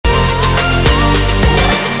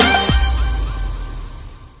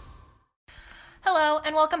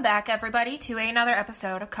and welcome back, everybody, to another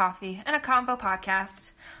episode of Coffee and a Convo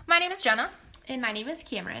podcast. My name is Jenna. And my name is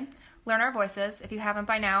Cameron. Learn our voices, if you haven't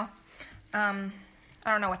by now. I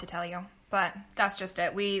don't know what to tell you, but that's just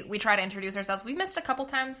it. We try to introduce ourselves. We missed a couple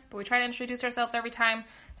times, but we try to introduce ourselves every time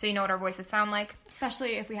so you know what our voices sound like.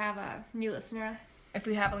 Especially if we have a new listener. If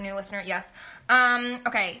we have a new listener, yes.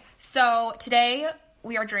 Okay, so today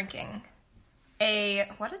we are drinking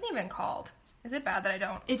what is it even called? Is it bad that I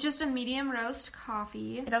don't? It's just a medium roast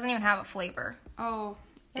coffee. It doesn't even have a flavor. Oh.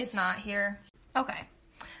 It's not here. Okay.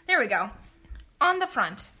 There we go. On the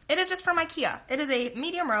front, it is just from IKEA. It is a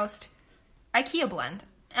medium roast IKEA blend.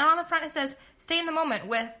 And on the front it says, stay in the moment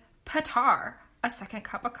with Patar, a second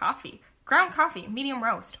cup of coffee. Ground coffee, medium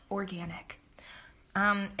roast, organic.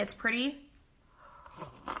 It's pretty.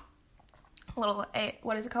 What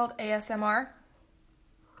is it called? ASMR?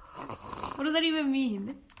 What does that even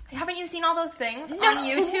mean? Haven't you seen all those things on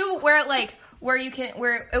YouTube where it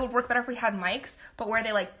would work better if we had mics, but where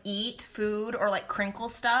they eat food or crinkle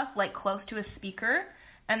stuff close to a speaker,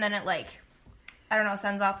 and then it I don't know,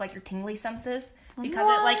 sends off your tingly senses because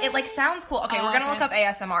it sounds cool. Okay, we're gonna look up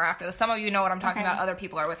ASMR after this. Some of you know what I'm talking about. Other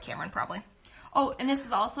people are with Cameron probably. Oh, and this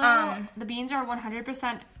is also the beans are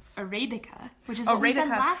 100% Arabica, which is what we said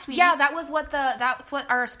last week. Yeah, that's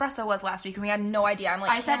what our espresso was last week, and we had no idea. I'm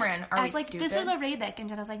like, Cameron, are we stupid? This is Arabic, and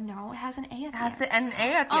Jenna's like, no, it has an A at the end. It has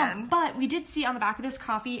an A at the end. But we did see on the back of this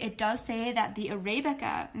coffee, it does say that the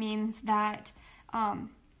Arabica means that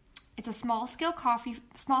it's a small scale coffee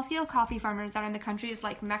farmers that are in the countries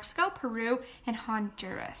like Mexico, Peru, and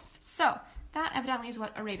Honduras. So that evidently is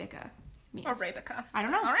what Arabica means. Arabica. I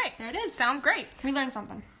don't know. All right, there it is. Sounds great. We learned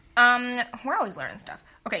something. We're always learning stuff.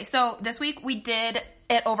 Okay, so this week we did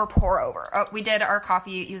it over pour over. We did our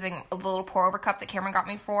coffee using a little pour over cup that Cameron got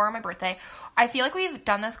me for my birthday. I feel like we've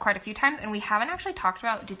done this quite a few times, and we haven't actually talked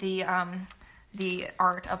about the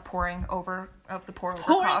art of pouring over of the pour over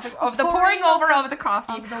coffee of the pouring over of the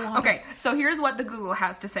coffee. Okay, so here's what the Google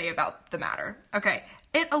has to say about the matter. Okay,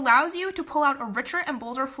 it allows you to pull out a richer and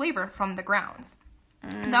bolder flavor from the grounds.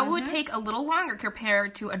 Mm-hmm. That would take a little longer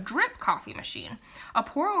compared to a drip coffee machine. A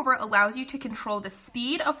pour-over allows you to control the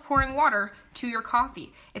speed of pouring water to your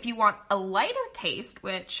coffee. If you want a lighter taste,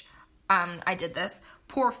 which I did this,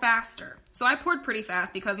 pour faster. So I poured pretty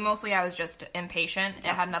fast because mostly I was just impatient. It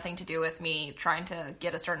had nothing to do with me trying to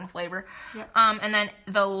get a certain flavor. Yep. And then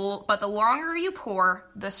the longer you pour,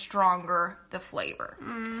 the stronger the flavor.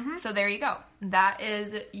 Mm-hmm. So there you go. That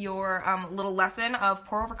is your little lesson of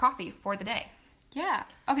pour-over coffee for the day. Yeah.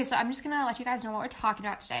 Okay, so I'm just going to let you guys know what we're talking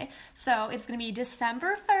about today. So it's going to be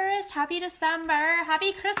December 1st. Happy December.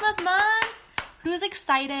 Happy Christmas month. Who's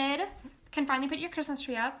excited? Can finally put your Christmas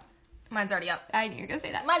tree up. Mine's already up. I knew you were going to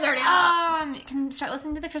say that. Mine's already up. Can start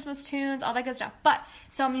listening to the Christmas tunes, all that good stuff. But,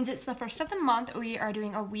 so it means it's the first of the month. We are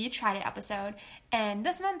doing a We Tried It episode. And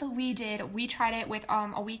this month We Tried It with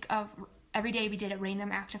a week of, every day we did a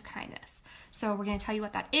random act of kindness. So we're going to tell you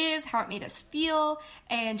what that is, how it made us feel,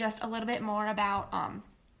 and just a little bit more about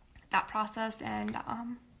that process. And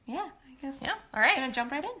yeah, I guess. Yeah. All right. Gonna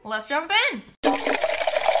jump right in. Let's jump in.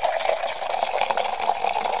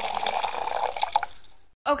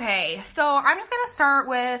 Okay, so I'm just going to start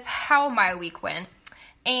with how my week went.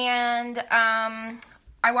 And I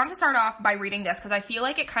wanted to start off by reading this because I feel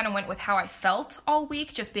like it kind of went with how I felt all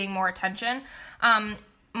week, just being more attention.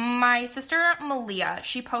 My sister, Malia,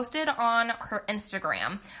 she posted on her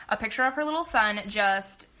Instagram a picture of her little son,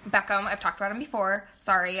 Beckham. I've talked about him before.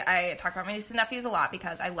 Sorry, I talk about my nieces and nephews a lot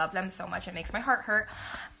because I love them so much. It makes my heart hurt.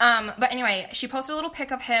 But anyway, she posted a little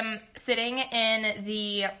pic of him sitting in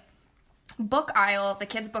the book aisle, the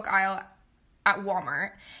kids' book aisle at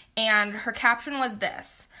Walmart. And her caption was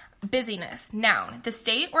this: busyness, noun, the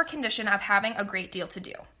state or condition of having a great deal to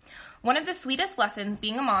do. One of the sweetest lessons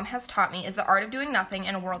being a mom has taught me is the art of doing nothing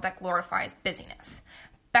in a world that glorifies busyness.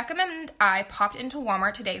 Beckham and I popped into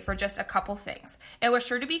Walmart today for just a couple things. It was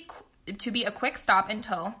sure to be a quick stop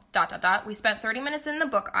until ... We spent 30 minutes in the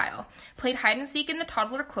book aisle, played hide and seek in the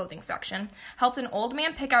toddler clothing section, helped an old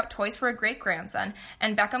man pick out toys for a great-grandson,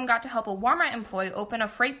 and Beckham got to help a Walmart employee open a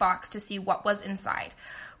freight box to see what was inside.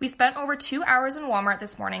 We spent over 2 hours in Walmart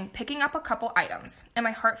this morning picking up a couple items, and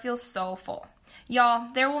my heart feels so full. Y'all,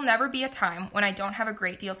 there will never be a time when I don't have a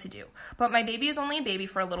great deal to do, but my baby is only a baby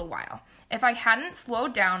for a little while. If I hadn't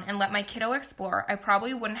slowed down and let my kiddo explore, I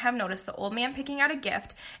probably wouldn't have noticed the old man picking out a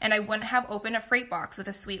gift, and I wouldn't have opened a freight box with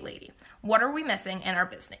a sweet lady. What are we missing in our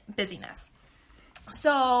busyness?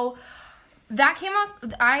 So that came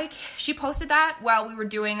up, she posted that while we were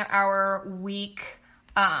doing our week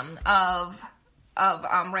of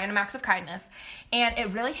Random Acts of Kindness. And it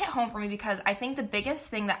really hit home for me because I think the biggest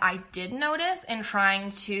thing that I did notice in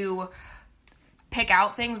trying to pick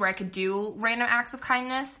out things where I could do random acts of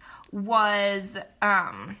kindness was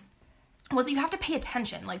you have to pay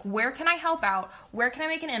attention. Like, where can I help out? Where can I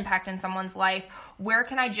make an impact in someone's life? Where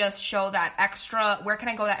can I just show that where can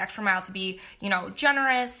I go that extra mile to be,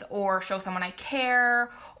 generous or show someone I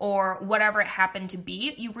care or whatever it happened to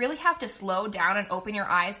be? You really have to slow down and open your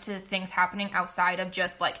eyes to things happening outside of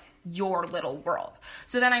just like your little world.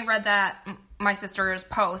 So then I read my sister's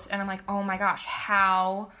post and I'm like, oh my gosh,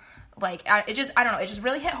 how... Like, it just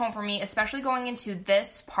really hit home for me, especially going into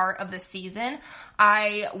this part of the season.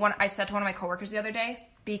 I said to one of my coworkers the other day,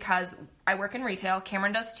 because I work in retail,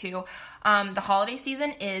 Cameron does too, the holiday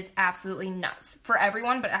season is absolutely nuts for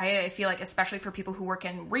everyone, but I feel like especially for people who work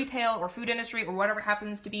in retail or food industry or whatever it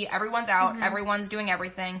happens to be, everyone's out, everyone's doing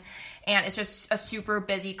everything, and it's just a super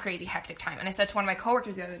busy, crazy, hectic time. And I said to one of my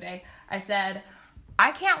coworkers the other day, I said,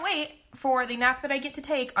 I can't wait for the nap that I get to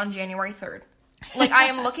take on January 3rd. Like, I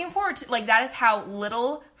am looking forward to, like, that is how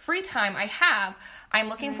little free time I have. I'm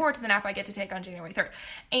looking forward to the nap I get to take on January 3rd.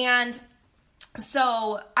 And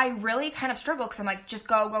so I really kind of struggle because I'm like, just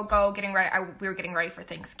go, getting ready. We were getting ready for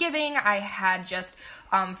Thanksgiving. I had just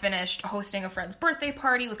finished hosting a friend's birthday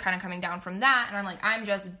party, was kind of coming down from that. And I'm like, I'm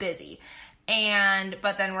just busy.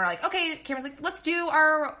 But then we're like, okay, Cameron's like, let's do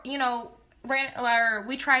our,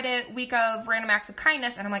 we tried it week of Random Acts of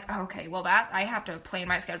Kindness, and I'm like, oh, okay, well that I have to plan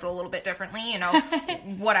my schedule a little bit differently,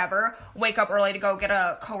 whatever. Wake up early to go get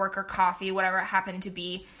a coworker coffee, whatever it happened to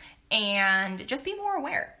be, and just be more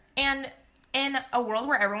aware. And in a world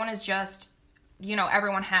where everyone is just,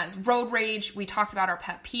 everyone has road rage. We talked about our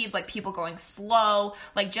pet peeves, like people going slow,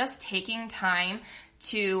 like just taking time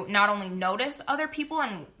to not only notice other people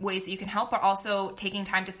and ways that you can help, but also taking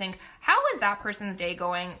time to think, how is that person's day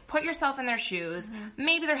going? Put yourself in their shoes.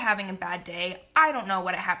 Maybe they're having a bad day. I don't know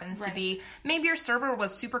what it happens to be. Maybe your server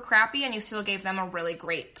was super crappy and you still gave them a really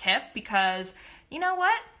great tip because, you know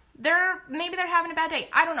what? Maybe they're having a bad day.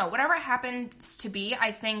 I don't know. Whatever it happens to be,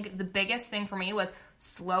 I think the biggest thing for me was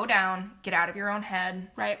slow down, get out of your own head.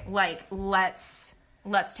 Right. Like, let's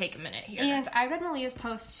take a minute here. And I read Malia's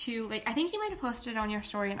post too. Like, I think you might have posted it on your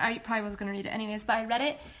story, and I probably was going to read it anyways, but I read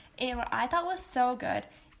it, and what I thought was so good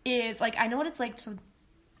is, like, I know what it's like to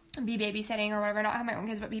be babysitting or whatever, not have my own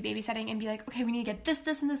kids, but be babysitting and be like, okay, we need to get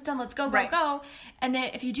this, and this done, let's go. And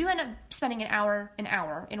then if you do end up spending an hour in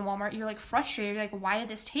Walmart, you're, like, frustrated. You're like, why did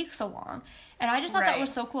this take so long? And I just thought that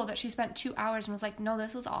was so cool that she spent 2 hours and was like, no,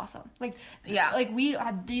 this was awesome. Like, like, we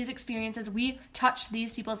had these experiences. We touched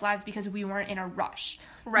these people's lives because we weren't in a rush.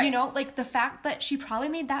 Right. Like, the fact that she probably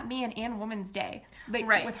made that man and woman's day. Like,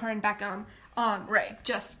 with her and Beckham.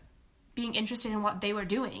 Just being interested in what they were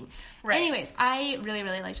doing. Anyways, I really,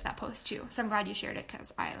 really liked that post too. So I'm glad you shared it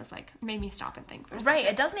because I was like, made me stop and think for a second.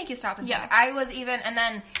 It does make you stop and think. I was even,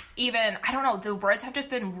 I don't know, the words have just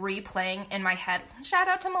been replaying in my head. Shout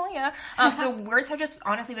out to Malia. The words have just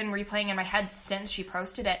honestly been replaying in my head since she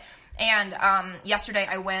posted it. And yesterday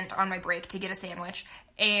I went on my break to get a sandwich.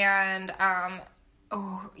 And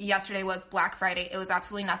yesterday was Black Friday. It was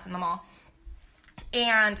absolutely nuts in the mall.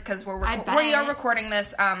 And because we are recording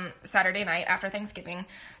this Saturday night after Thanksgiving.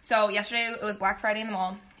 So yesterday it was Black Friday in the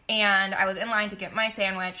mall. And I was in line to get my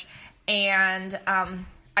sandwich. And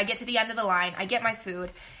I get to the end of the line. I get my food.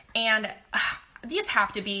 And these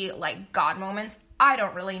have to be like God moments. I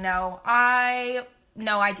don't really know. I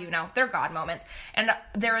do know. They're God moments. And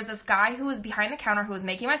there was this guy who was behind the counter who was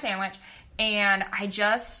making my sandwich. And I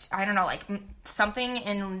don't know, like something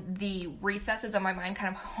in the recesses of my mind kind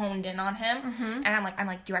of honed in on him. And I'm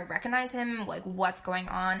like, do I recognize him? Like, what's going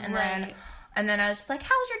on? And then I was just like,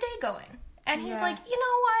 how's your day going? And he's like, you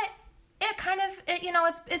know what?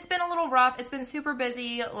 It's been a little rough. It's been super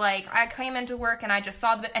busy. Like, I came into work and I just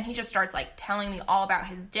saw and he just starts like telling me all about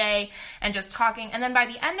his day and just talking. And then by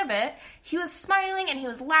the end of it, he was smiling and he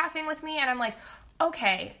was laughing with me. And I'm like,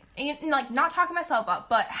 okay, like, not talking myself up,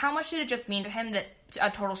 but how much did it just mean to him that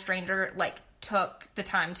a total stranger, like, took the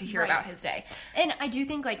time to hear about his day? And I do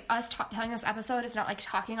think, like, us telling this episode is not, like,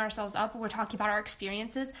 talking ourselves up. We're talking about our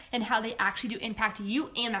experiences and how they actually do impact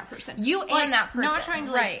you and that person. Not trying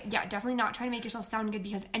to, definitely not trying to make yourself sound good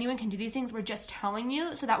because anyone can do these things. We're just telling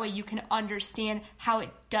you so that way you can understand how it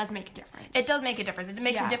does make a difference. It does make a difference. It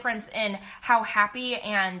makes a difference in how happy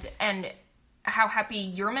and how happy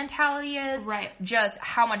your mentality is. Right. Just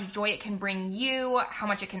how much joy it can bring you, how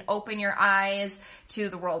much it can open your eyes to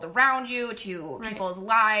the world around you, to people's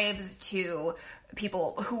lives, to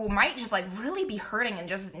people who might just like really be hurting and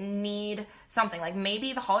just need something. Like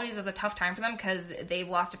maybe the holidays is a tough time for them because they've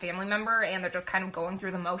lost a family member and they're just kind of going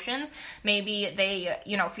through the motions. Maybe they,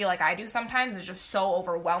 you know, feel like I do sometimes, is just so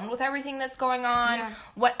overwhelmed with everything that's going on. Yeah.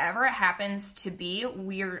 Whatever it happens to be,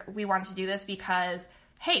 we want to do this because,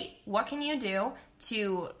 hey, what can you do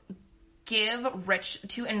to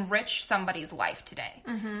enrich somebody's life today?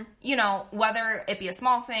 Mm-hmm. You know, whether it be a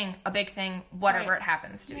small thing, a big thing, whatever it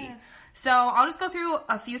happens to be. So I'll just go through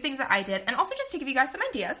a few things that I did, and also just to give you guys some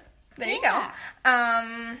ideas. There you go.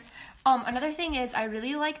 Another thing is I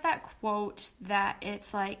really like that quote that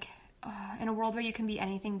it's like, in a world where you can be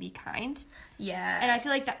anything, be kind. Yeah. And I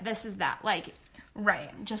feel like that this is that, like,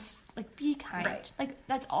 right. just, like, be kind. Right. Like,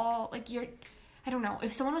 that's all, like, I don't know.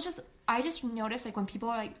 If someone was just, I just notice, like, when people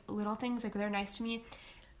are, like, little things, like, they're nice to me,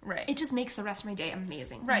 right, it just makes the rest of my day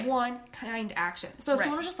amazing. Right. One kind action. So if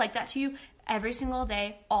someone was just like that to you every single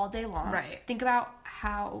day, all day long, think about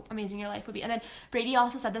how amazing your life would be. And then Brady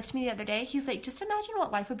also said this to me the other day. He's like, just imagine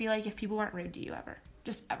what life would be like if people weren't rude to you ever.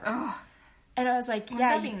 Just ever. Ugh. And I was like,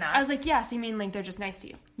 that'd be nuts. I was like, yeah, so you mean like they're just nice to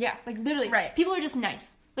you? Yeah, like literally. Right. People are just nice.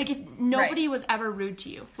 Like if nobody was ever rude to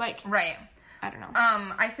you. Like, right. I don't know.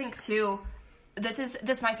 I think too,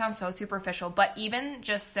 this might sound so superficial, but even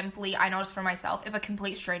just simply, I noticed for myself, if a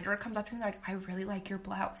complete stranger comes up to me, they're like, I really like your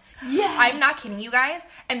blouse. Yeah. I'm not kidding you guys.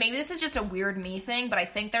 And maybe this is just a weird me thing, but I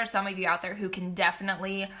think there's some of you out there who can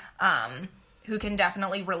definitely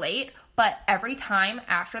relate. But every time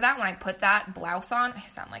after that, when I put that blouse on, I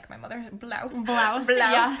sound like my mother, blouse.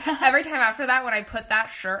 Yeah. Every time after that, when I put that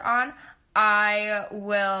shirt on, I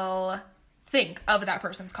will think of that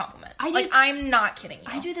person's compliment. I'm not kidding you.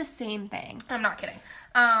 I do the same thing. I'm not kidding.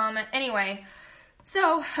 Anyway,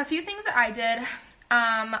 so a few things that I did.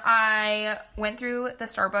 I went through the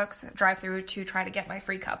Starbucks drive-thru to try to get my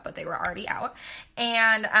free cup, but they were already out.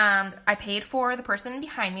 And I paid for the person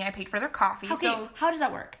behind me. I paid for their coffee. Okay, so how does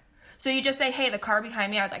that work? So you just say, hey, the car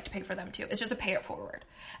behind me, I would like to pay for them too. It's just a pay it forward.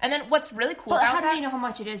 And then what's really cool about that... how do you know how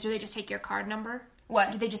much it is? Do they just take your card number?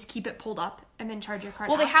 What? Do they just keep it pulled up and then charge your card?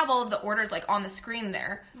 Well, they have all of the orders like on the screen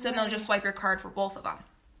there. So then they'll just swipe your card for both of them.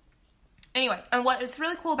 Anyway, and what is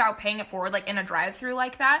really cool about paying it forward, like in a drive-thru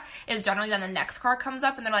like that, is generally then the next car comes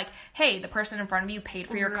up and they're like, hey, the person in front of you paid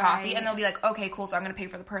for your coffee. And they'll be like, okay, cool, so I'm going to pay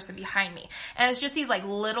for the person behind me. And it's just these like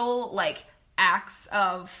little like acts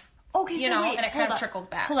of... Okay, you so know, wait, and it kind of trickles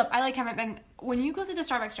back. Hold up, I like haven't been... When you go through the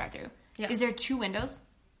Starbucks drive-thru, is there 2 windows?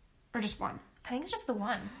 Or just one? I think it's just the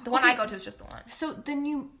one. The one I go to is just the one. So then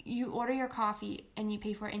you order your coffee and you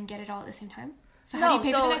pay for it and get it all at the same time? So how do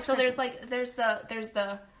you pay for the next person? There's like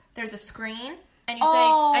there's the screen. And you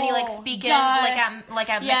say, and you like speak in like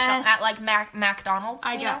at McDonald's.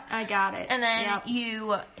 I got it. And then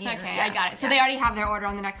I got it. So they already have their order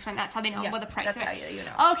on the next one. That's how they know what the price is. That's how you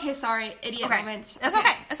know. Okay, sorry, idiot moment. It's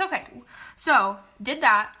okay. It's okay. So did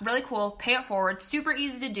that, really cool. Pay it forward, super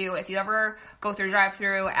easy to do. If you ever go through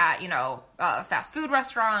drive-through at a fast food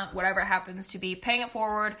restaurant, whatever it happens to be, paying it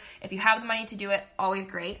forward. If you have the money to do it, always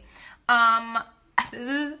great.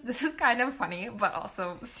 This is kind of funny, but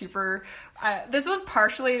also super, this was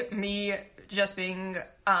partially me just being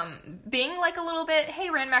like a little bit, hey,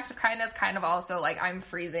 random act of kindness, kind of also like I'm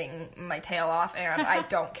freezing my tail off and I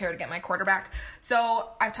don't care to get my quarterback. So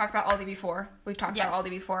I've talked about Aldi before. We've talked about Aldi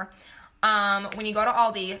before. When you go to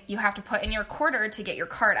Aldi, you have to put in your quarter to get your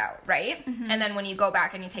cart out, right? Mm-hmm. And then when you go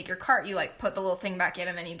back and you take your cart, you like put the little thing back in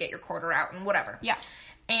and then you get your quarter out and whatever. Yeah.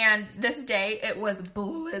 And this day, it was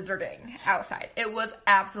blizzarding outside. It was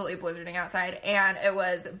absolutely blizzarding outside. And it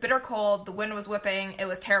was bitter cold. The wind was whipping. It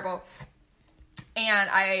was terrible. And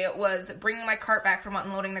I was bringing my cart back from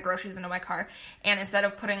unloading the groceries into my car. And instead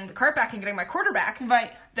of putting the cart back and getting my quarter back,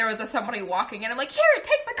 there was somebody walking in. I'm like, here,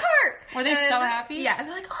 take my cart. Were they so happy? Yeah. And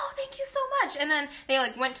they're like, oh, thank you so much. And then they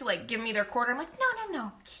like went to like give me their quarter. I'm like,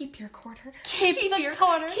 no. Keep your quarter. Keep the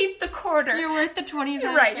quarter. Keep the quarter. You're worth the 25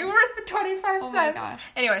 You're right. You're worth the 25 cents. Oh my gosh.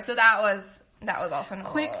 Anyway, so that was also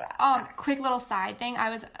quick little side thing.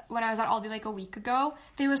 When I was at Aldi like a week ago,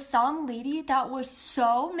 there was some lady that was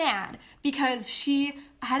so mad because she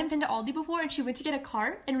hadn't been to Aldi before and she went to get a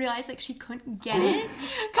cart and realized like she couldn't get it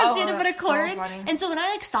because she had to put a quarter in. And so when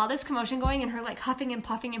I like saw this commotion going and her like huffing and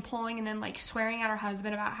puffing and pulling and then like swearing at her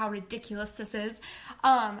husband about how ridiculous this is,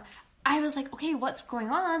 I was like, okay, what's going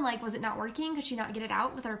on? Like, was it not working? Could she not get it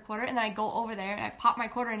out with her quarter? And then I go over there and I pop my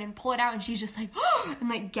quarter in and pull it out and she's just like, and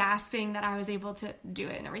like gasping that I was able to do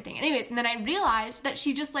it and everything. Anyways, and then I realized that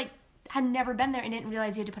she just like had never been there and didn't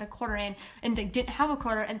realize you had to put a quarter in and didn't have a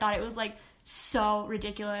quarter and thought it was like so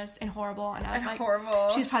ridiculous and horrible. And I was like, horrible.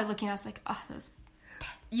 She was probably looking at us like, oh, those.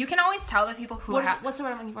 You can always tell the people who What's the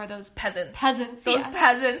word I'm looking for? Those peasants. Those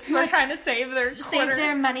peasants who are trying to save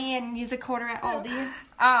their money and use a quarter at Aldi.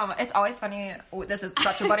 It's always funny. This is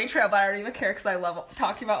such a bunny trail, but I don't even care because I love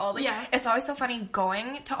talking about Aldi. Yeah. It's always so funny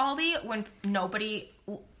going to Aldi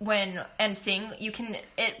and seeing you can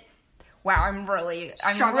it. Wow, I'm really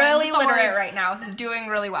literate right now. This is doing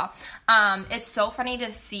really well. It's so funny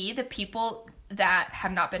to see the people that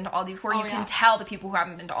have not been to Aldi before. You can tell the people who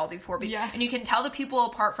haven't been to Aldi before. And you can tell the people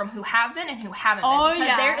apart from who have been and who haven't been.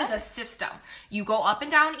 Because there is a system. You go up and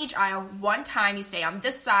down each aisle one time. You stay on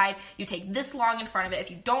this side. You take this long in front of it.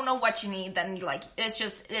 If you don't know what you need, then you like, there's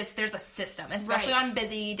a system. Especially on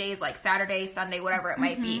busy days like Saturday, Sunday, whatever it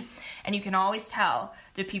might be. And you can always tell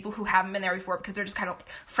the people who haven't been there before because they're just kind of like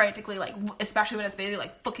frantically, like, especially when it's busy,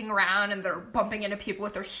 like looking around and they're bumping into people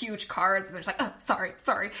with their huge cards and they're just like, oh,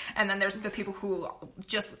 sorry. And then there's the people who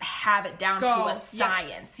just have it down to a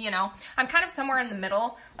science, you know? I'm kind of somewhere in the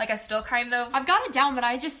middle. Like, I still kind of... I've got it down, but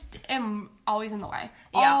I just am always in the way.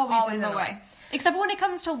 Yeah, always in the way. Except when it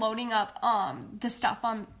comes to loading up the stuff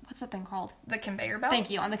on... What's that thing called? The conveyor belt? Thank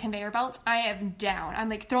you. On the conveyor belts, I am down. I'm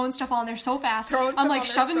like throwing stuff on there so fast. I'm like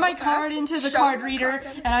shoving my card into the card reader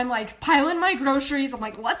and I'm like piling my groceries. I'm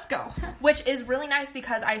like, let's go. Which is really nice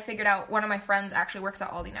because I figured out, one of my friends actually works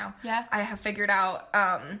at Aldi now. Yeah. I have figured out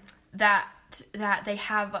that they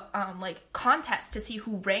have like contests to see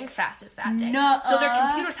who rang fastest that day. So their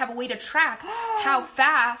computers have a way to track how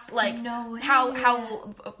fast, like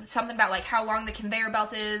how something about like how long the conveyor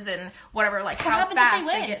belt is and whatever, like how fast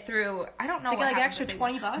they get through. I don't know. They get like extra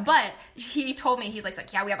 $20. But he told me, he's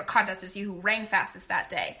like, yeah, we have a contest to see who rang fastest that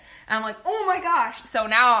day. And I'm like, oh my gosh. So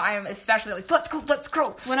now I'm especially like, let's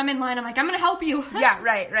go. When I'm in line, I'm like, I'm gonna help you. Yeah,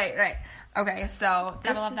 right. Okay, so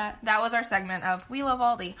love that. That was our segment of We Love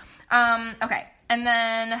Aldi. Okay, and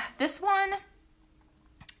then this one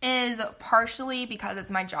is partially because it's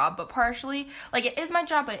my job, but partially, like, it is my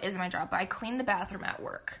job, but it isn't my job. But I clean the bathroom at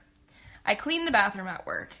work.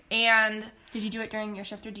 And... Did you do it during your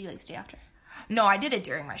shift, or do you, like, stay after? No, I did it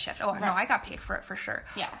during my shift. Oh, right. No, I got paid for it for sure.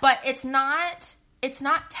 Yeah. But it's not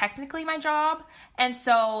technically my job, and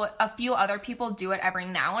so a few other people do it every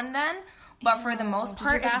now and then. But for the most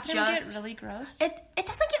part, it's just... get really gross? It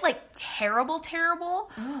doesn't get, like, terrible.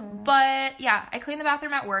 But, yeah, I cleaned the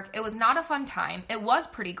bathroom at work. It was not a fun time. It was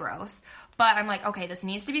pretty gross. But I'm like, okay, this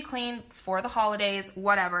needs to be cleaned for the holidays,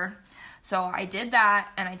 whatever. So I did that,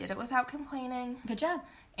 and I did it without complaining. Good job.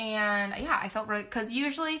 And, yeah, I felt really... Because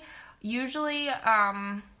usually,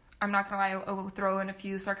 I'm not gonna lie, I will throw in a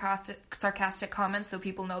few sarcastic comments so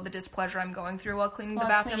people know the displeasure I'm going through while cleaning the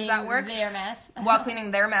bathrooms at work. While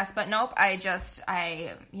cleaning their mess. But nope, I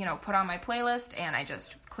put on my playlist and I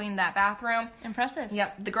just cleaned that bathroom. Impressive.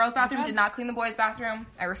 Yep. The girls' bathroom did not clean the boys' bathroom.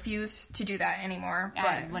 I refuse to do that anymore. But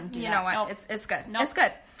I wouldn't do that. You know what? Nope. It's good. Nope. It's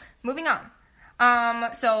good. Moving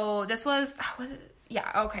on. So this was it?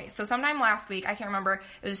 Yeah, okay. So sometime last week, I can't remember.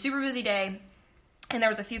 It was a super busy day. And there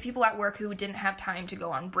was a few people at work who didn't have time to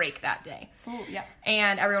go on break that day. Oh, yeah.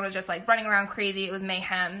 And everyone was just, like, running around crazy. It was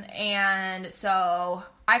mayhem. And so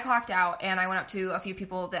I clocked out, and I went up to a few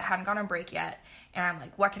people that hadn't gone on break yet. And I'm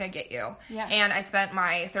like, what can I get you? Yeah. And I spent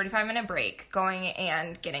my 35-minute break going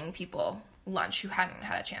and getting people lunch who hadn't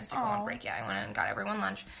had a chance to go on break yet. I went and got everyone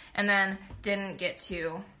lunch. And then didn't get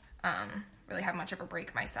to really have much of a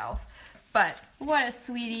break myself. But... What a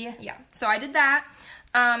sweetie. Yeah. So I did that.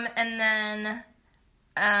 And then...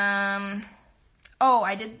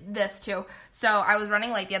 I did this too. So I was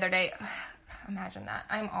running late the other day. Imagine that.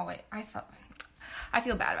 I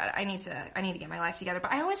feel bad about it. I need to get my life together,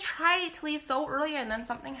 but I always try to leave so early and then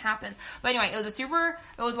something happens. But anyway, it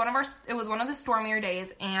was one of the stormier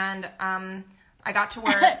days, and I got to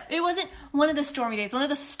work. It wasn't one of the stormy days, one of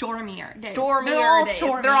the stormier days.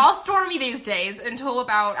 They're all stormy these days until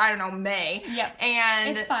about, I don't know, May. Yep.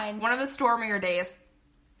 And it's fine. One of the stormier days,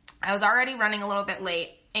 I was already running a little bit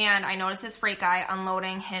late, and I noticed this freight guy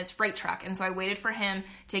unloading his freight truck, and so I waited for him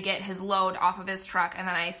to get his load off of his truck, and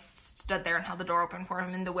then I stood there and held the door open for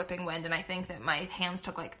him in the whipping wind, and I think that my hands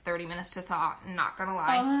took like 30 minutes to thaw, not gonna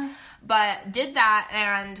lie. But did that,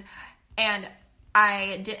 and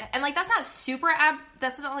I did, and like that's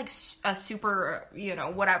not like a super,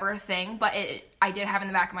 whatever thing, but I did have in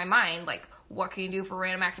the back of my mind, like, what can you do for a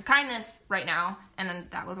random act of kindness right now? And then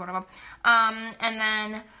that was one of them. And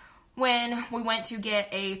then when we went to get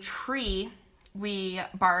a tree, we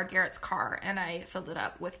borrowed Garrett's car, and I filled it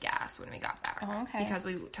up with gas when we got back. Oh, okay. Because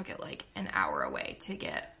we took it like an hour away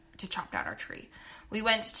to chop down our tree. We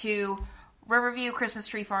went to Riverview Christmas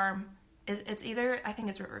Tree Farm. I think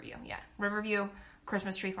it's Riverview. Yeah, Riverview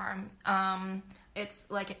Christmas Tree Farm. It's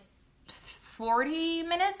like 40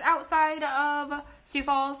 minutes outside of Sioux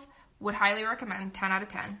Falls. Would highly recommend. 10 out of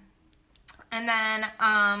 10. And then,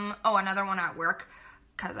 another one at work,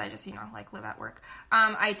 because I just, like, live at work.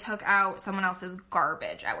 I took out someone else's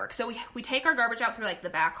garbage at work. So we take our garbage out through, like, the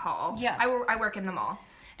back hall. Yeah. I work in the mall.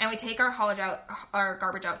 And we take our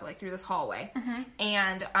garbage out, like, through this hallway. Mm-hmm.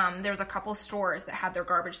 And there's a couple stores that had their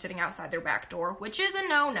garbage sitting outside their back door, which is a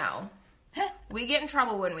no-no. We get in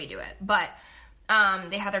trouble when we do it. But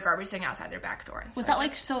they had their garbage sitting outside their back door. So was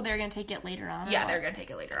that, so they're going to take it later on? Yeah, they're going to take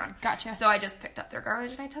it later on. Gotcha. So I just picked up their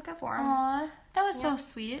garbage and I took it for them. Aw, that was so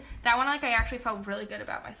sweet. That one, like, I actually felt really good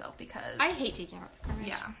about myself because... I hate taking out the garbage.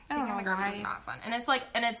 Yeah, taking out the garbage is not fun. And it's,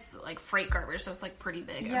 like, freight garbage, so it's, like, pretty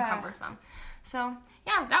big and cumbersome. So,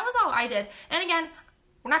 yeah, that was all I did. And again,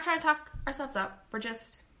 we're not trying to talk ourselves up. We're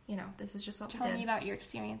just, this is just what we did. Telling you about your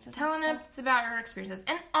experiences. Telling us about our experiences.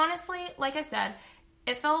 And honestly, like I said,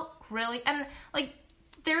 it felt really... And, like,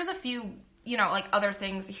 there's a few, like, other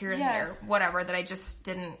things here and there, whatever, that I just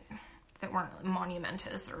didn't... that weren't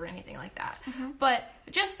monumentous or anything like that. Mm-hmm. But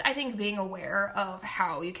just, I think, being aware of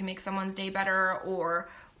how you can make someone's day better or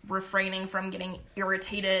refraining from getting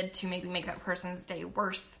irritated to maybe make that person's day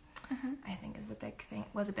worse, I think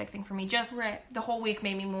was a big thing for me. Just the whole week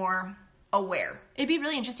made me more aware. It'd be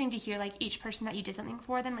really interesting to hear, like, each person that you did something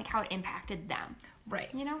for, then, like, how it impacted them. Right.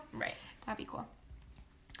 Right. That'd be cool.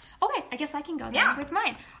 Okay, I guess I can go then with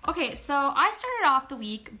mine. Okay, so I started off the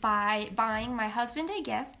week by buying my husband a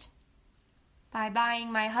gift.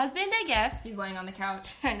 He's laying on the couch.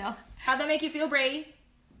 I know. How'd that make you feel, Brady?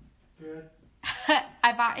 Good.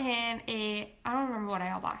 I bought him I don't remember what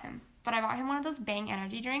I all bought him, but I bought him one of those Bang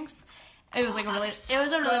energy drinks. It was really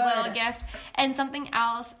little gift and something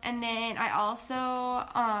else. And then I also,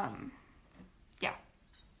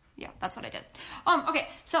 yeah, that's what I did. Okay,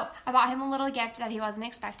 so I bought him a little gift that he wasn't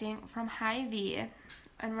expecting from Hy-Vee,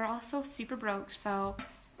 and we're also super broke, so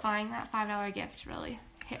buying that $5 gift really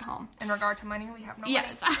hit home. In regard to money, we have no money.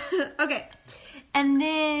 Yes. Okay. And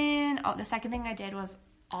then, the second thing I did was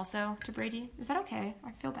also to Brady. Is that okay?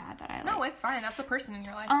 I feel bad that I No, it's fine. That's the person in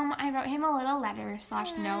your life. I wrote him a little letter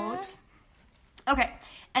 / note. Okay.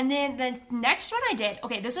 And then the next one I did,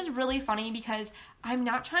 this is really funny because I'm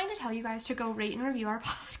not trying to tell you guys to go rate and review our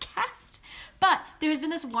podcast, but there's been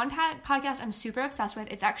this one podcast I'm super obsessed with.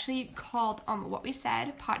 It's actually called What We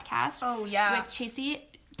Said podcast. Oh, yeah. With JC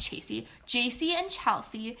and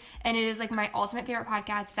Chelsea, and it is like my ultimate favorite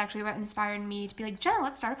podcast. It's actually what inspired me to be like, Jenna,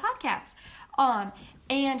 let's start a podcast.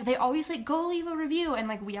 And they always like, go leave a review, and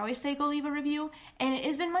like we always say go leave a review, and it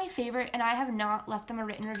has been my favorite, and I have not left them a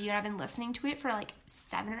written review, and I've been listening to it for like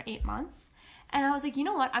 7 or 8 months, and I was like, you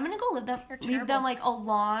know what, I'm gonna go leave them like a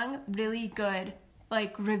long, really good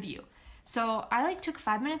like review. So I like took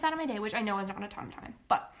 5 minutes out of my day, which I know is not a ton of time,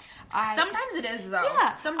 but sometimes it is though.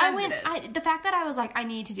 Yeah, sometimes it is. The fact that I was like, I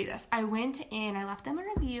need to do this, I went in, I left them a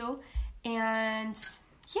review, and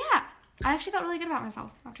yeah, I actually felt really good about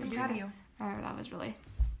myself after doing that. I'm proud of you.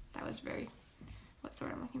 That was very, what's the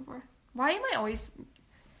word I'm looking for? Why am I always...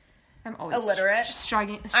 I'm always illiterate,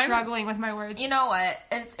 struggling with my words. You know what?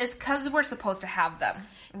 It's because we're supposed to have them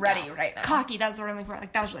ready right now. Cocky. That's the word I'm looking for.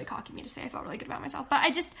 Like, that was really cocky of me to say. I felt really good about myself, but I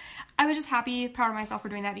was just happy, proud of myself for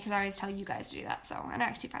doing that because I always tell you guys to do that. So, and I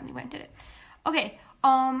actually finally went and did it. Okay.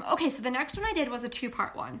 So the next one I did was a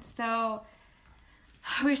 2-part one. So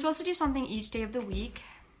we were supposed to do something each day of the week,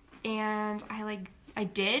 and I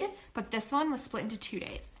did, but this one was split into 2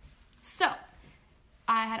 days. So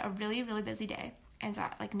I had a really, really busy day. And so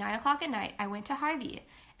at like 9 o'clock at night, I went to Hy-Vee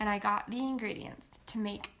and I got the ingredients to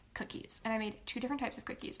make cookies. And I made 2 different types of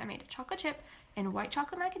cookies. I made a chocolate chip and white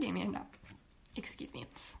chocolate macadamia nut. Excuse me.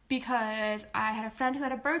 Because I had a friend who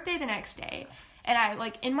had a birthday the next day. And I,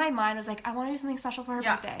 like, in my mind, was like, I want to do something special for her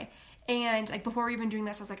birthday. And, like, before we were even doing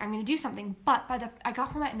this, I was like, I'm going to do something. But I got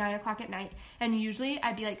home at 9 o'clock at night. And usually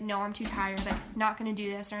I'd be like, no, I'm too tired. Like, not going to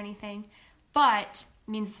do this or anything. But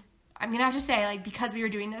means... I'm going to have to say, like, because we were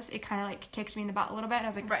doing this, it kind of, like, kicked me in the butt a little bit. And I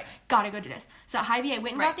was like, gotta go do this. So at Hy-Vee, I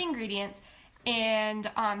went and got the ingredients. And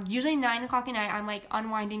usually 9 o'clock at night, I'm, like,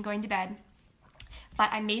 unwinding, going to bed. But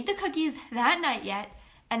I made the cookies that night yet.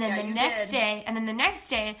 And then the next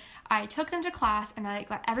day, I took them to class and I, like,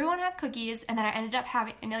 let everyone have cookies. And then I ended up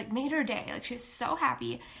having, and it, like, made her day. Like, she was so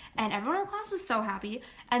happy. And everyone in the class was so happy.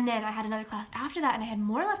 And then I had another class after that and I had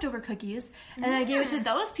more leftover cookies. And I gave it to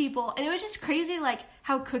those people. And it was just crazy, like,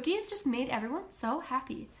 how cookies just made everyone so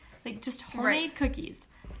happy. Like, just homemade cookies.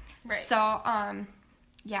 Right. So,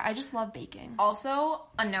 yeah, I just love baking. Also,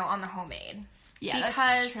 a note on the homemade. Yeah,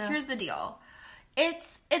 because here's the deal.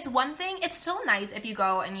 It's one thing. It's still nice if you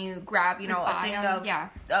go and you grab, a thing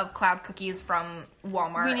of cloud cookies from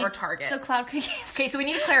Walmart or Target. So cloud cookies. Okay, so we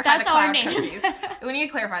need to clarify the That's our cloud name. cookies. We need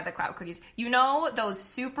to clarify the cloud cookies. Those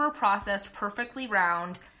super processed, perfectly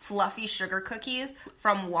round, fluffy sugar cookies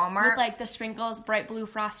from Walmart. With like the sprinkles, bright blue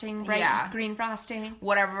frosting, bright green frosting.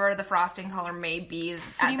 Whatever the frosting color may be at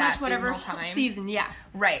that seasonal time. Season, yeah.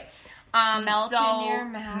 Right. Melt in your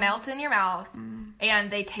mouth. Melt in your mouth.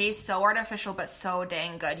 And they taste so artificial, but so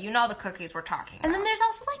dang good. You know the cookies we're talking about. And then there's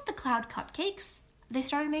also like the cloud cupcakes they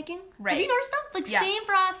started making. Right. Have you noticed that? Like same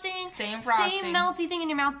frosting. Same frosting. Same melty thing in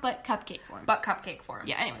your mouth, but cupcake form.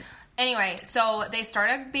 Yeah, anyways. Anyway, so they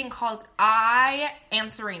started being called I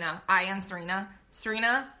and Serena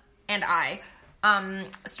and I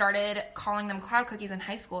started calling them cloud cookies in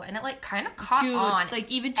high school, and it like kind of caught on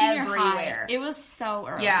like even junior everywhere. High. It was so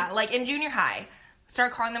early. Yeah, like in junior high,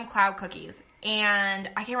 started calling them cloud cookies, and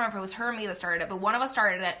I can't remember if it was her or me that started it, but one of us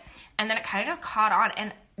started it, and then it kind of just caught on,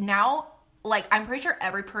 and now like I'm pretty sure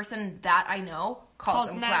every person that I know calls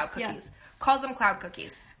them cloud cookies. Yeah. Calls them cloud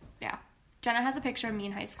cookies. Yeah. Jenna has a picture of me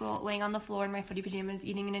in high school laying on the floor in my footy pajamas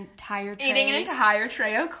eating an entire tray.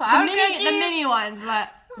 Of cloud cookies. The mini ones,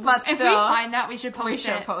 but if still, we find that, we should post it. We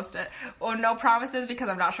should post it. Well, no promises because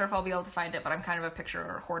I'm not sure if I'll be able to find it, but I'm kind of a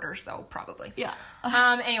picture hoarder, so probably. Yeah.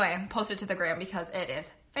 Anyway, post it to the gram because it is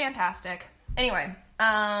fantastic. Anyway,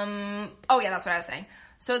 oh yeah, that's what I was saying.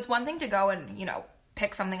 So it's one thing to go and,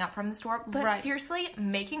 pick something up from the store, but seriously,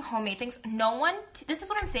 making homemade things, this is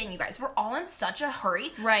what I'm saying, you guys, we're all in such a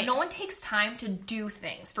hurry. Right. No one takes time to do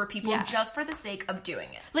things for people just for the sake of doing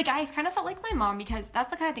it. Like, I kind of felt like my mom, because that's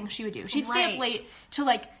the kind of thing she would do. She'd stay up late to,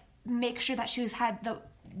 like, make sure that she had the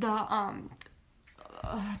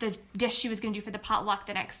dish she was going to do for the potluck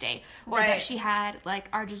the next day, or that she had like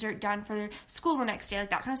our dessert done for school the next day, like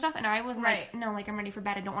that kind of stuff. And I was like, no, like I'm ready for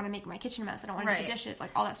bed. I don't want to make my kitchen a mess. I don't want to do the dishes,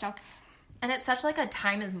 like all that stuff. And it's such like a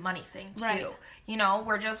time is money thing too. Right.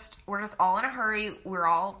 We're just all in a hurry. We're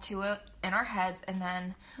all to it in our heads, and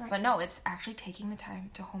then but no, it's actually taking the time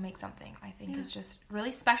to home make something. I think is just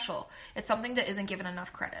really special. It's something that isn't given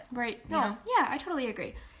enough credit. Right. Yeah, I totally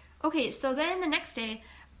agree. Okay, so then the next day,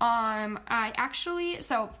 I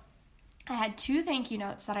had 2 thank you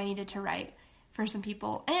notes that I needed to write for some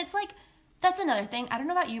people. And it's like, that's another thing. I don't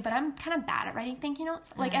know about you, but I'm kind of bad at writing thank you notes.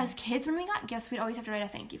 Like, as kids, when we got gifts, we'd always have to write a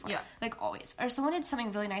thank you for it. Like, always. Or someone did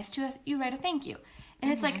something really nice to us, you write a thank you.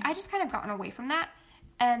 And it's like, I just kind of gotten away from that.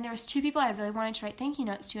 And there was 2 people I really wanted to write thank you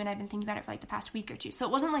notes to, and I've been thinking about it for, like, the past week or 2. So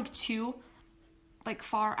it wasn't, like, too like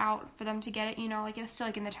far out for them to get it, like it was still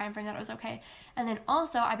like in the time frame that it was okay. And then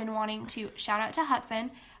also I've been wanting to shout out to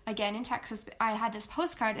Hudson again in Texas. I had this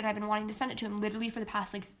postcard and I've been wanting to send it to him literally for the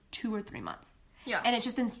past like 2 or 3 months. Yeah. And it's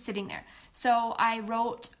just been sitting there. So I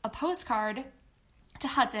wrote a postcard to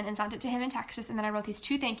Hudson and sent it to him in Texas, and then I wrote these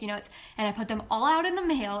 2 thank you notes and I put them all out in the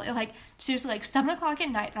mail. It like seriously like 7 o'clock at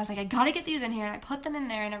night, but I was like, I gotta get these in here, and I put them in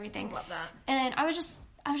there and everything. Love that. And I was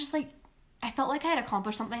just like, I felt like I had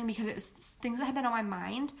accomplished something because it was things that had been on my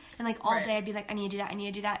mind. And, like, all day I'd be like, I need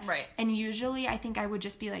to do that. Right. And usually I think I would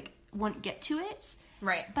just be like, wouldn't get to it.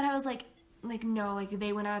 Right. But I was like, no, like,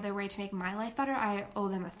 they went out of their way to make my life better. I owe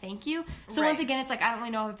them a thank you. So once again, it's like, I don't really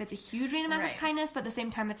know if it's a huge amount of kindness, but at the same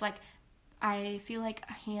time, it's like, I feel like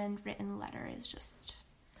a handwritten letter is just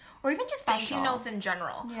or even just thank you notes in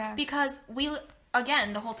general. Yeah. Because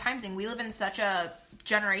again, the whole time thing, we live in such a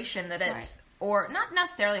generation that it's... or not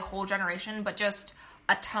necessarily a whole generation, but just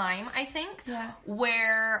a time, I think,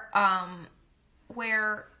 where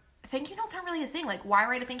thank you notes aren't really a thing. Like, why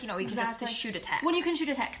write a thank you note? You can just shoot a text. When you can shoot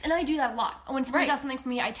a text. And I do that a lot. When someone does something for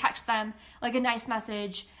me, I text them, like, a nice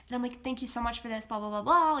message, and I'm like, thank you so much for this, blah, blah, blah,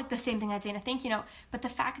 blah. Like, the same thing I'd say in a thank you note. But the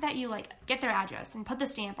fact that you, like, get their address and put the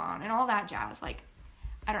stamp on and all that jazz, like,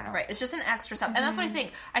 I don't know. Right. It's just an extra step. And that's what I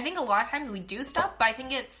think. I think a lot of times we do stuff, but I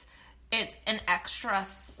think it's an extra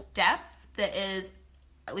step that is,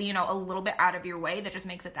 a little bit out of your way that just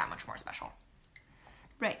makes it that much more special.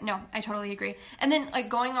 Right. No, I totally agree. And then, like,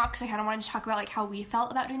 going off, because I kind of wanted to talk about, like, how we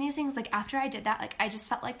felt about doing these things. Like, after I did that, like, I just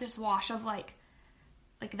felt like this wash of, like,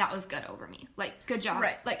 that was good over me. Like, good job.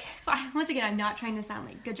 Right. Like, once again, I'm not trying to sound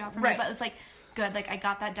like good job for me, but it's, like, good. Like, I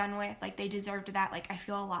got that done with. Like, they deserved that. Like, I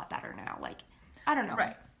feel a lot better now. Like, I don't know.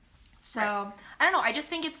 Right. So, I don't know. I just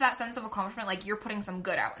think it's that sense of accomplishment, like you're putting some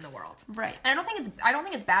good out in the world. Right. And I don't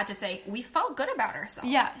think it's bad to say we felt good about ourselves.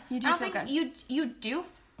 Yeah, you do feel good. You do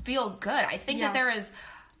feel good. I think that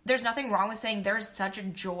there's nothing wrong with saying there's such a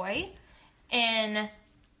joy in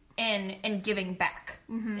in giving back,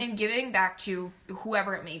 in giving back to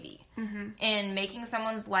whoever it may be, in making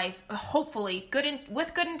someone's life hopefully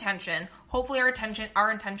with good intention. Hopefully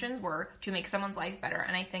our intentions were to make someone's life better,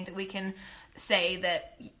 and I think that we can say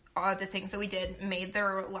that the things that we did made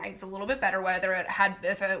their lives a little bit better, whether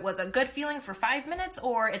if it was a good feeling for 5 minutes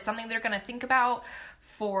or it's something they're going to think about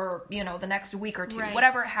for, the next week or two,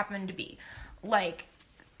 whatever it happened to be. Like,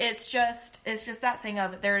 it's just that thing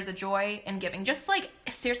of there is a joy in giving. Just like,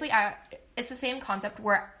 seriously, it's the same concept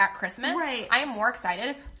where at Christmas, I am more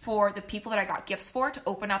excited for the people that I got gifts for to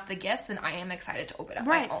open up the gifts than I am excited to open up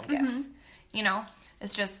my own gifts.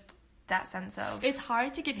 It's just that sense of... It's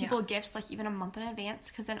hard to give people gifts, like, even a month in advance,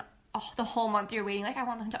 because then the whole month you're waiting, like, I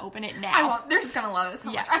want them to open it now. They're just going to love it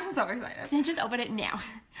so much. I'm so excited. Then just open it now.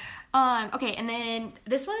 Okay, and then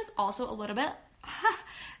this one is also a little bit...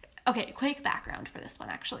 Okay, quick background for this one,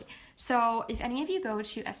 actually. So, if any of you go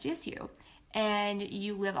to SDSU and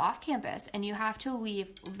you live off campus and you have to leave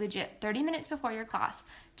legit 30 minutes before your class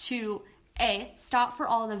to, A, stop for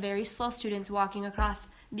all the very slow students walking across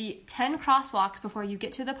the 10 crosswalks before you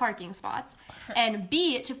get to the parking spots, and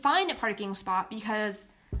B, to find a parking spot, because...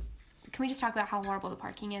 Can we just talk about how horrible the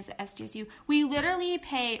parking is at SDSU? We literally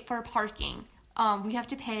pay for parking. We have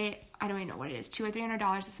to pay, I don't even know what it is, $200 or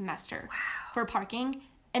 $300 a semester for parking.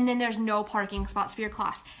 And then there's no parking spots for your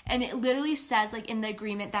class. And it literally says, like, in the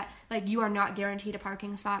agreement that, like, you are not guaranteed a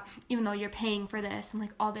parking spot, even though you're paying for this and,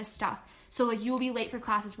 like, all this stuff. So, like, you will be late for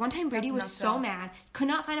classes. One time, Brady was so mad, could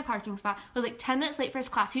not find a parking spot, was, like, 10 minutes late for his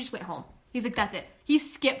class. He just went home. He's like, that's it. He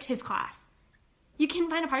skipped his class. You can't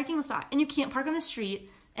find a parking spot, and you can't park on the street,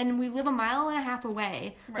 and we live 1.5 miles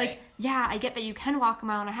away. Like, yeah, I get that you can walk 1.5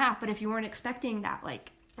 miles, but if you weren't expecting that, like...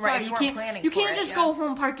 Right, sorry, you can't just go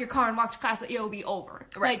home, park your car, and walk to class. It'll be over.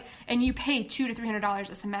 Right. Like, and you pay $200 to $300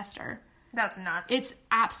 a semester. That's nuts. It's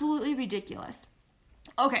absolutely ridiculous.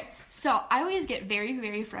 Okay, so I always get very,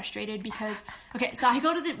 very frustrated because... Okay, so we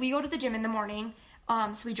go to the gym in the morning.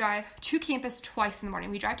 So we drive to campus twice in the morning.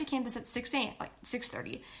 We drive to campus at 6 a.m., like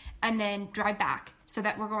 6:30, and then drive back so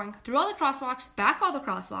that we're going through all the crosswalks, back all the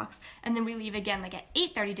crosswalks, and then we leave again like at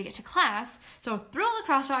 8:30 to get to class. So through all the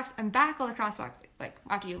crosswalks and back all the crosswalks, like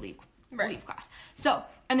after you leave class. So,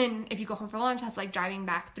 and then if you go home for lunch, that's like driving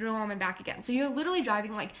back through them and back again. So you're literally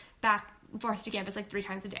driving like back and forth to campus like 3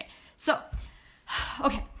 times a day. So,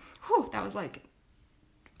 okay, that was like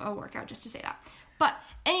a workout just to say that. But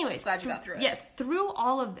anyways, glad you got through it. Yes, through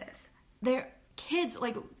all of this, kids,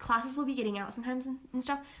 like, classes will be getting out sometimes and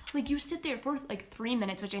stuff. Like, you sit there for, like, 3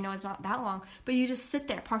 minutes, which I know is not that long, but you just sit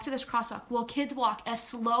there, park to this crosswalk, while kids walk as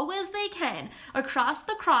slow as they can across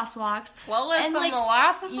the crosswalks. Slow as some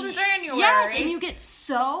molasses in January. Yes, and you get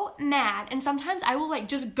so mad. And sometimes I will, like,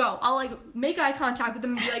 just go. I'll, like, make eye contact with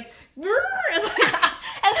them and be like,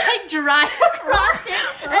 and drive across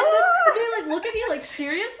it. And then they, like, look at me like,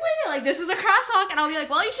 seriously? Like, this is a crosswalk? And I'll be like,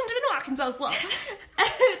 well, you shouldn't have been walking so slow.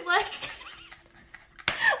 And, like,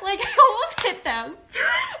 I almost hit them,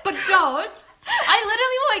 but don't. I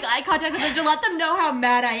literally will make eye contact with them to let them know how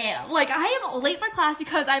mad I am. Like, I am late for class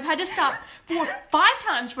because I've had to stop 5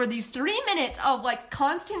 times for these 3 minutes of, like,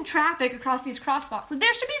 constant traffic across these crosswalks. Like,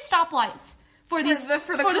 there should be stoplights for the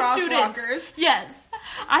students. Yes.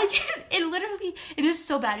 It is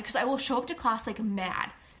so bad because I will show up to class, like,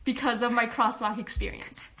 mad because of my crosswalk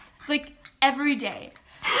experience. Like, every day.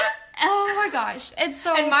 Oh my gosh. And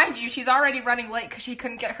mind you, she's already running late because she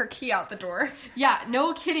couldn't get her key out the door. Yeah,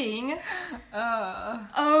 no kidding.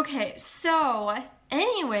 Okay, so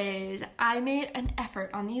anyways, I made an effort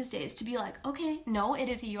on these days to be like, okay, no, it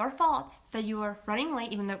is your fault that you are running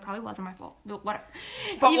late, even though it probably wasn't my fault. But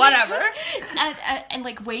whatever. And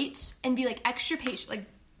like, wait and be like extra patient.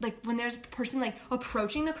 Like when there's a person like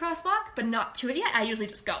approaching the crosswalk, but not to it yet, I usually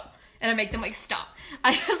just go. And I make them, like, stop.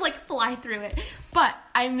 I just, like, fly through it. But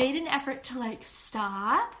I made an effort to, like,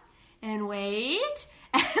 stop and wait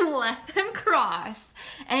and let them cross.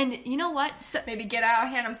 And you know what? So, maybe get out,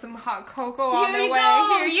 hand them some hot cocoa on their way.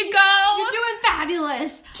 Here you go. You're doing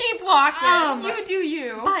fabulous. Keep walking. You do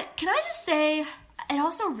you. But can I just say, I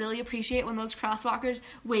also really appreciate when those crosswalkers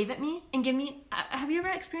wave at me and give me... have you ever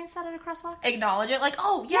experienced that at a crosswalk? Acknowledge it. Like,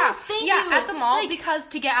 oh, yeah. Yes, thank you. At the mall, like, because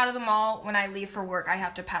to get out of the mall, when I leave for work, I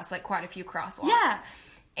have to pass, like, quite a few crosswalks. Yeah.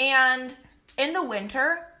 And in the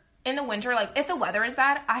winter, in the winter, like, if the weather is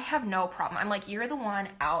bad, I have no problem. I'm like, you're the one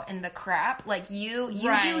out in the crap. Like, you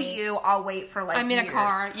Right. do you. I'll wait for, like, I'm in a years.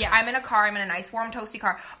 car, yeah. I'm in a car. I'm in a nice, warm, toasty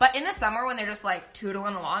car. But in the summer, when they're just, like,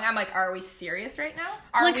 tootling along, I'm like, are we serious right now?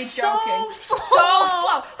 Are Like, we so joking? slow. So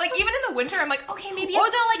slow. Like, even in the winter, I'm like, okay, maybe Or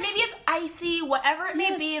it's, they're, like, maybe it's icy, whatever it may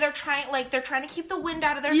Yes. be. They're trying to keep the wind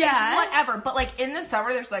out of their Yeah. face, whatever. But, like, in the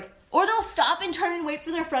summer, there's, like, Or they'll stop and turn and wait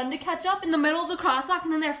for their friend to catch up in the middle of the crosswalk,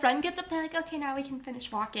 and then their friend gets up, and they're like, okay, now we can finish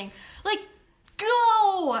walking. Like,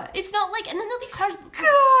 go! It's not like, and then there'll be cars behind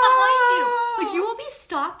you. Like, you will be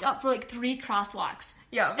stopped up for, like, 3 crosswalks.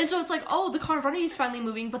 Yeah. And so it's like, oh, the car in front of you is finally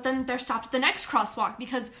moving, but then they're stopped at the next crosswalk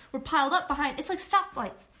because we're piled up behind. It's like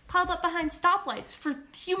stoplights. Piled up behind stoplights for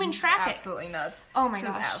human traffic. absolutely nuts. Oh my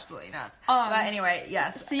Just gosh. absolutely nuts. Um, But anyway,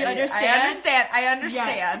 yes. so you I understand? I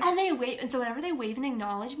understand. Yes. And they wave, and so whenever they wave and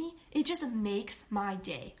acknowledge me, it just makes my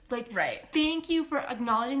day. Like, Right. thank you for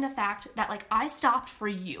acknowledging the fact that, like, I stopped for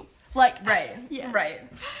you. Like, Right. yes. Right.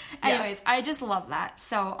 Anyways, Yes. I just love that.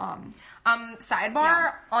 So,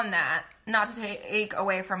 Sidebar on that, not to take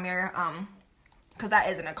away from your, because that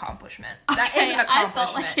is an accomplishment. That Okay, is an I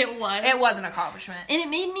accomplishment. felt like it was. It was an accomplishment. and it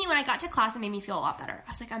made me, when I got to class, it made me feel a lot better.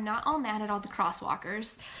 I was like, I'm not all mad at all the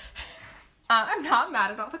crosswalkers. I'm not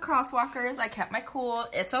mad at all the crosswalkers. I kept my cool.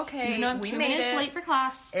 It's okay. Even though I'm we 2 made minutes it. late for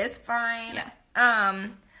class. It's fine. Yeah.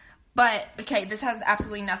 But okay, this has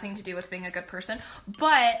absolutely nothing to do with being a good person.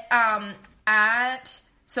 But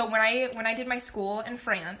so when I did my school in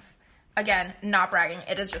France, again, not bragging,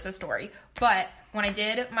 it is just a story. But when I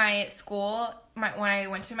did my school, when I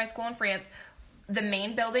went to my school in France, the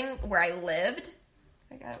main building where I lived,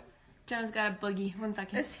 Jenna's got a boogie. 1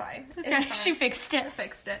 second. it's fine. Okay, It's fine. she fixed it.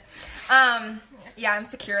 Fixed it. Yeah, I'm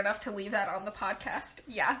secure enough to leave that on the podcast.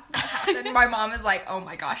 Yeah, that happened. My mom is like, oh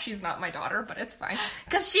my gosh, she's not my daughter, but it's fine.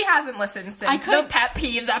 Because she hasn't listened since the Pet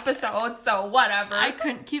Peeves episode, so whatever. I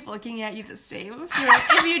couldn't keep looking at you the same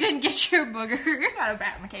if you didn't get your booger. Got a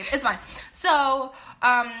bat in the cave. It's fine. So,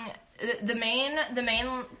 the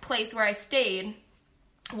main place where I stayed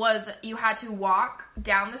was you had to walk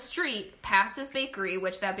down the street past this bakery,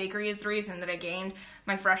 which that bakery is the reason that I gained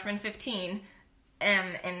my freshman 15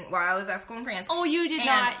 and while I was at school in France. Oh, you did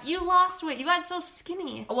not. You lost weight. You got so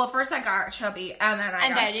skinny. Well, first I got chubby, and then I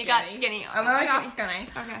got skinny. You got skinny. And then I got Okay. skinny.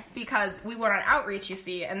 Okay. Because we went on outreach, you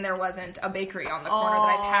see, and there wasn't a bakery on the corner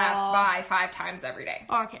that I passed by 5 times every day.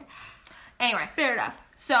 Okay. Anyway. Fair enough.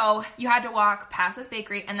 So you had to walk past this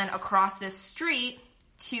bakery and then across this street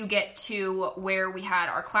to get to where we had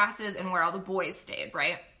our classes and where all the boys stayed,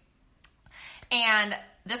 right? And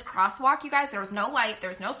this crosswalk, you guys, there was no light, there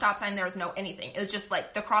was no stop sign, there was no anything. It was just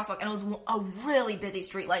like the crosswalk, and it was a really busy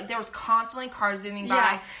street. Like there was constantly cars zooming by.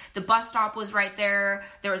 Yeah. The bus stop was right there.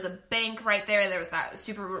 There was a bank right there. There was that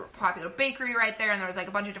super popular bakery right there, and there was like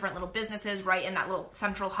a bunch of different little businesses right in that little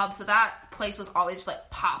central hub. So that place was always just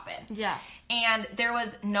like popping. Yeah. And there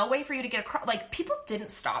was no way for you to get across. Like, people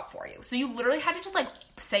didn't stop for you. So you literally had to just, like,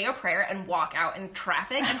 say a prayer and walk out in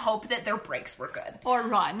traffic and hope that their brakes were good. Or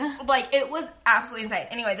run. Like, it was absolutely insane.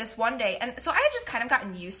 Anyway, this one day, and so I had just kind of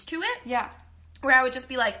gotten used to it. Yeah. Where I would just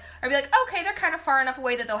be like, okay, they're kind of far enough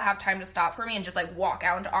away that they'll have time to stop for me and just, like, walk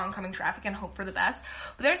out into oncoming traffic and hope for the best.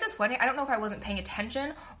 But there's this one day, I don't know if I wasn't paying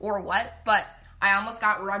attention or what, but I almost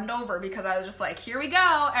got run over because I was just like, here we go.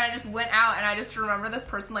 And I just went out, and I just remember this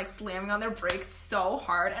person, like, slamming on their brakes so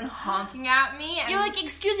hard and honking at me. And You're like,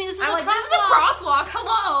 excuse me, this is I'm a like, crosswalk. this is a crosswalk.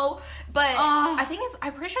 Hello. But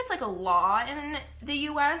I'm pretty sure it's like a law in the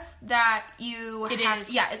U.S. that you have.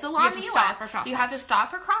 Is. Yeah, it's a law in the You U.S. have to stop for crosswalks. You have to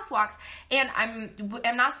stop for crosswalks. And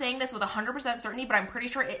I'm not saying this with 100% certainty, but I'm pretty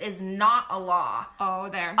sure it is not a law. Oh,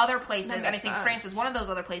 there. Other places, That and I makes think sense. France is one of those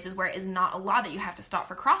other places where it is not a law that you have to stop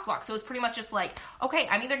for crosswalks. So it's pretty much just like, okay,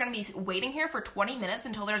 I'm either going to be waiting here for 20 minutes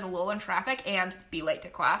until there's a lull in traffic and be late to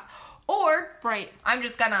class, or Right. I'm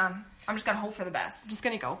just gonna hope for the best. Just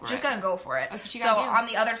gonna go for it. Just gonna go for it. That's what you so gotta do. on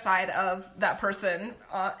the other side of that person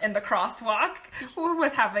in the crosswalk,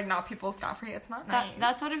 with having not people stop for you, it's not nice.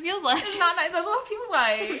 That's what it feels like. It's not nice. That's what it feels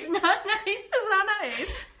like. It's not nice. It's not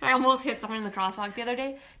nice. I almost hit someone in the crosswalk the other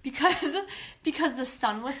day because the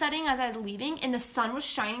sun was setting as I was leaving, and the sun was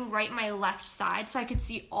shining right in my left side, so I could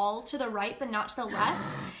see all to the right but not to the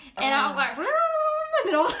left. And I was like,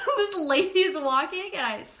 and then this lady is walking, and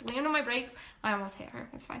I slammed on my brakes. I almost hit her.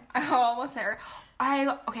 It's fine. I almost hit her.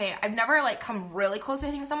 I've never like come really close to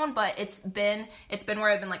hitting someone, but it's been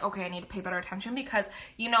where I've been like, okay, I need to pay better attention, because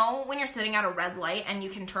you know when you're sitting at a red light and you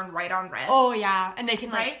can turn right on red. Oh yeah, and they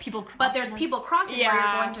can right? like people cross. But there's people crossing where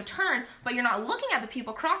you're going to turn, but you're not looking at the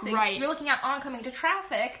people crossing. Right. You're looking at oncoming to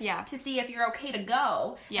traffic to see if you're okay to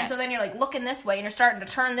go. Yes. And so then you're like looking this way and you're starting to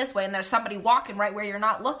turn this way and there's somebody walking right where you're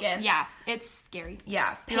not looking. Yeah, it's scary.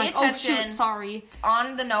 Yeah. Pay You're like, attention. oh shoot, sorry. It's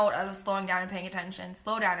on the note of slowing down and paying attention.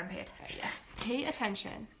 Slow down and pay attention. Yeah. Pay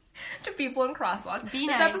attention to people in crosswalks. Be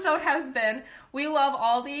this nice. episode has been, we love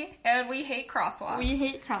Aldi and we hate crosswalks. We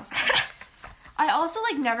hate crosswalks. I also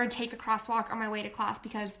like never take a crosswalk on my way to class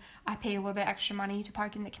because I pay a little bit extra money to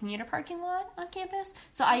park in the commuter parking lot on campus.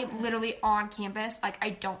 So I literally on campus, like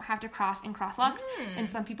I don't have to cross in crosswalks. And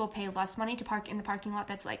some people pay less money to park in the parking lot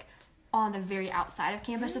that's like on the very outside of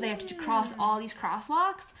campus. So they have to cross all these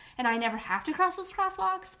crosswalks, and I never have to cross those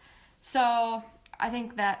crosswalks. So I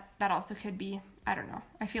think that also could be, I don't know,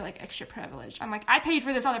 I feel like extra privilege. I'm like, I paid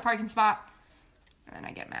for this other parking spot, and then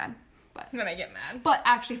I get mad. But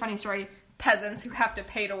actually, funny story. Peasants who have to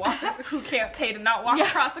pay to walk, who can't pay to not walk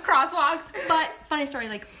across the crosswalks. But funny story,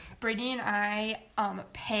 like Brittany and I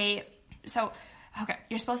pay. So okay,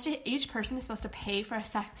 each person is supposed to pay for a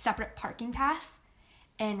separate parking pass,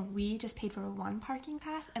 and we just paid for one parking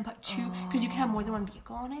pass and put two because you can have more than one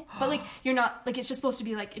vehicle on it. But like you're not like, it's just supposed to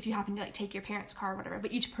be like if you happen to like take your parents' car or whatever.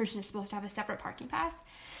 But each person is supposed to have a separate parking pass.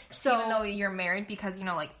 So even though you're married, because you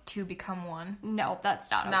know, like two become one. No,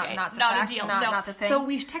 that's not okay. Not a deal. Not the thing. So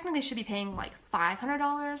we technically should be paying like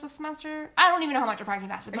 $500 a semester. I don't even know how much a parking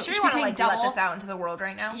pass is. Are you sure you want to like let this out into the world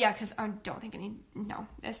right now? Yeah, because I don't think no,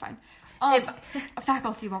 it's fine. It's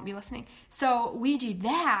faculty won't be listening. So we do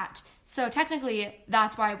that. So technically,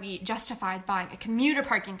 that's why we justified buying a commuter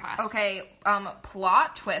parking pass. Okay.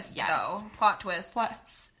 Plot twist though. Plot twist. What?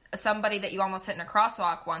 Somebody that you almost hit in a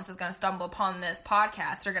crosswalk once is going to stumble upon this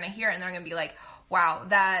podcast. They're going to hear it and they're going to be like, wow,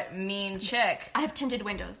 that mean chick. I have tinted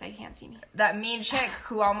windows. They can't see me. That mean chick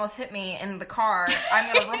who almost hit me in the car.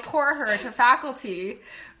 I'm going to report her to faculty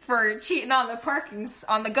for cheating on the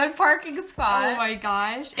good parking spot. Oh my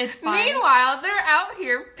gosh. It's fine. Meanwhile, they're out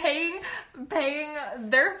here paying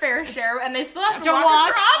their fair share and they still have to walk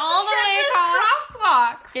across all the way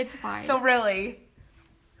across crosswalks. It's fine. So really,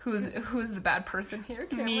 who's the bad person here?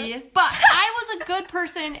 Cameron? Me. But I was a good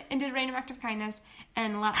person and did random act of kindness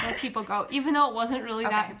and let those people go. Even though it wasn't really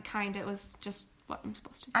that kind, it was just what I'm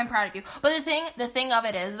supposed to do. I'm proud of you. But the thing of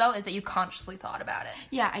it is, though, is that you consciously thought about it.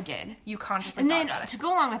 Yeah, I did. You consciously thought about it. And then, to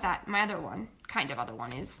go along with that, my other one,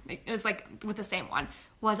 is, it was like with the same one,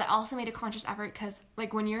 was I also made a conscious effort because,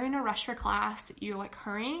 like, when you're in a rush for class, you're, like,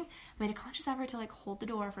 hurrying. I made a conscious effort to, like, hold the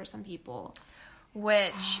door for some people.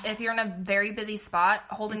 Which, if you're in a very busy spot,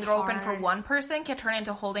 holding the door open for one person can turn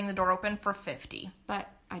into holding the door open for 50. But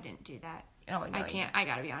I didn't do that. No, I can't. I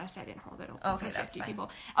gotta be honest. I didn't hold it open for 50 fine.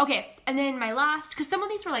 people. Okay, and then my last, because some of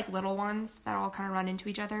these were like little ones that all kind of run into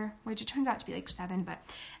each other, which it turns out to be like 7. But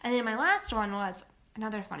and then my last one was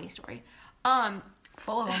another funny story.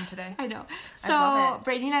 Full of them today. I know. I love it.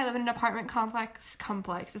 Brady and I live in an apartment complex.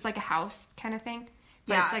 It's like a house kind of thing.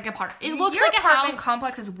 But yeah, it's like a part. It looks Your like a apartment house.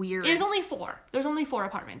 complex is weird. There's only 4. There's only 4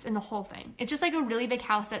 apartments in the whole thing. It's just like a really big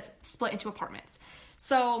house that's split into apartments.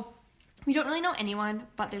 So we don't really know anyone,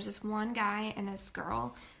 but there's this one guy and this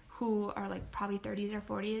girl who are like probably 30s or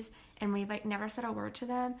 40s, and we like never said a word to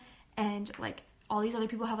them, and like all these other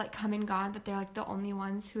people have like come and gone, but they're like the only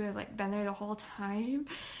ones who have like been there the whole time,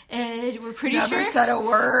 and we're pretty sure never said a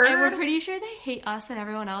word, and we're pretty sure they hate us and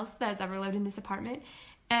everyone else that's ever lived in this apartment.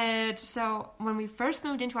 And so when we first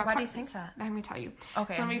moved into our Why apartments, do you think that? I'm going to tell you.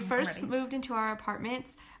 Okay. When we first moved into our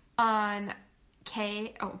apartments,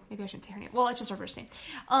 Kay, maybe I shouldn't say her name. Well, it's just her first name.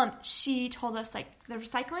 She told us, like, the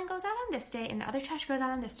recycling goes out on this day and the other trash goes out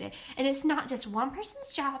on this day. And it's not just one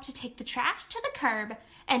person's job to take the trash to the curb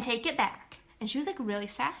and take it back. And she was, like, really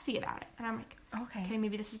sassy about it. And I'm like, okay,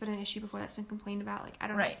 maybe this has been an issue before that's been complained about. Like, I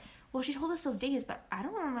don't know. Well, she told us those days, but I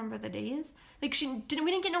don't remember the days. Like, we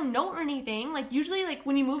didn't get no note or anything. Like, usually, like,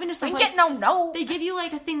 when you move into some place, get no note. They give you,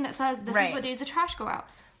 like, a thing that says, this is what days the trash go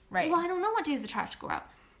out. Right. Well, I don't know what days the trash go out.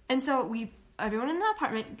 And so everyone in the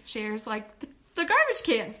apartment shares, like, the garbage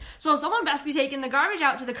cans. So someone best be taking the garbage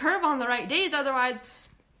out to the curb on the right days, otherwise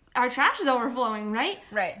our trash is overflowing, right?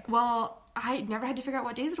 Right. Well, I never had to figure out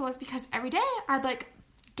what days it was because every day I'd, like,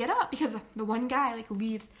 get up because the one guy, like,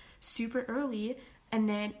 leaves super early. And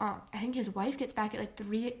then I think his wife gets back at like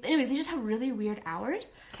 3. Anyways, they just have really weird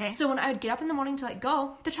hours. Okay. So when I would get up in the morning to like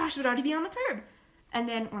go, the trash would already be on the curb. And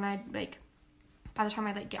then when I'd like, by the time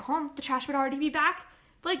I'd like get home, the trash would already be back,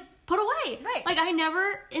 like put away. Right. Like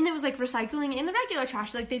and it was like recycling in the regular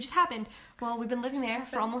trash. Like they just happened. Well, we've been living there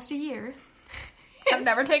for almost a year. I've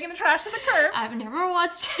never taken the trash to the curb. I've never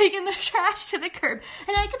once taken the trash to the curb.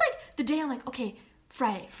 And I could, like, the day I'm like, okay,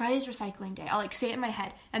 Friday's recycling day. I'll, like, say it in my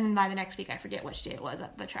head. And then by the next week, I forget which day it was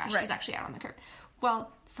that the trash was actually out on the curb.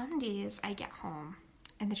 Well, some days I get home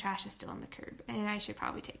and the trash is still on the curb. And I should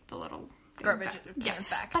probably take the little garbage cans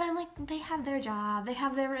back. But I'm like, they have their job. They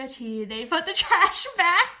have their routine. They put the trash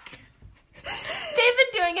back. They've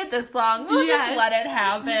been doing it this long. We'll just let it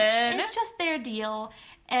happen. It's just their deal.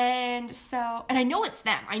 And so, and I know it's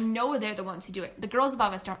them. I know they're the ones who do it. The girls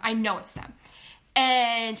above us don't. I know it's them.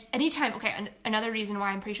 And anytime, another reason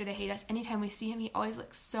why I'm pretty sure they hate us, anytime we see him, he always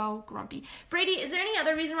looks so grumpy. Brady, is there any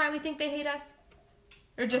other reason why we think they hate us?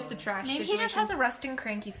 Or just the trash Maybe situation? He just has a resting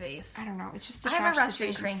cranky face. I don't know. It's just the I trash have a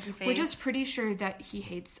resting situation. cranky face. We're just pretty sure that he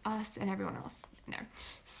hates us and everyone else in there.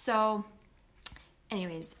 So,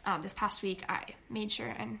 anyways, this past week I made sure,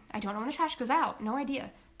 and I don't know when the trash goes out. No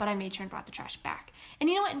idea. But I made sure and brought the trash back. And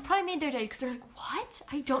you know what? It probably made their day because they're like, what?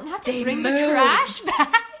 I don't have to bring the trash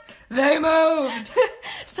back? They moved.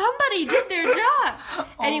 Somebody did their job.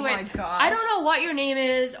 Anyways, my God. I don't know what your name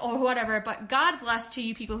is or whatever, but God bless to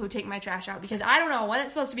you people who take my trash out because I don't know when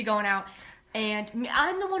it's supposed to be going out. And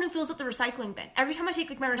I'm the one who fills up the recycling bin. Every time I take,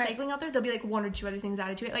 like, my recycling out there, there'll be, like, 1 or 2 other things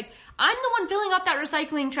added to it. Like, I'm the one filling up that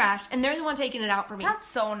recycling trash, and they're the one taking it out for me. That's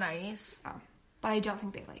so nice. Oh, but I don't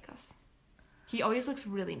think they like us. He always looks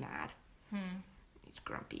really mad. He's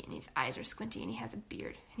grumpy, and his eyes are squinty, and he has a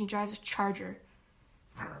beard. And he drives a Charger.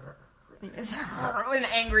 An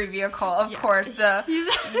angry vehicle, of course. The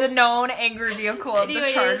known angry vehicle of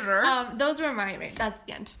the Charger. Those were my... That's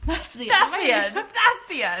the end. That's the end. That's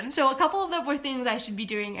the end. So a couple of them were things I should be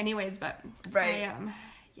doing anyways, but... Right.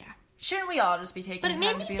 Yeah. Shouldn't we all just be taking But it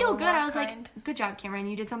made time me to be feel a good. little I was kind? like, good job, Cameron.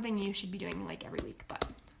 You did something you should be doing, like, every week, but...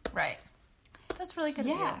 Right. That's really good of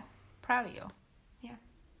you. Proud of you. Yeah.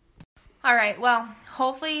 All right, well,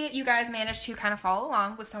 hopefully you guys managed to kind of follow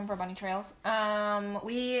along with some of our bunny trails.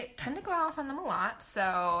 We tend to go off on them a lot,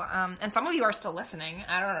 so, and some of you are still listening.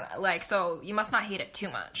 I don't know, like, so you must not hate it too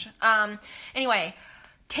much. Anyway,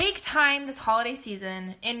 take time this holiday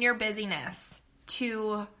season in your busyness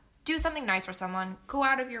to do something nice for someone. Go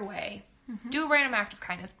out of your way. Do a random act of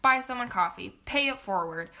kindness. Buy someone coffee. Pay it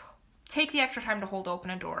forward. Take the extra time to hold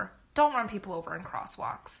open a door. Don't run people over in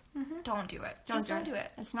crosswalks. Don't do it. Don't do it.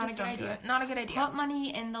 It's not a good idea. Not a good idea. Put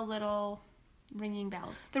money in the little ringing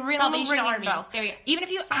bells. The little ringing bells. There you go. Even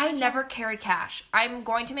if I never carry cash. I'm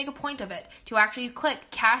going to make a point of it to actually click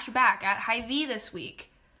cash back at Hy-Vee this week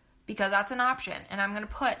because that's an option, and I'm going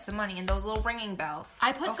to put some money in those little ringing bells.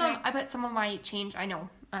 I put some of my change. I know,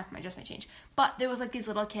 just my change. But there was like these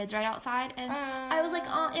little kids right outside, and I was like,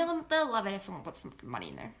 oh, they'll love it if someone puts some money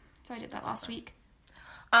in there. So I did that last week.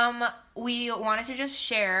 We wanted to just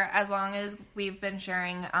share, as long as we've been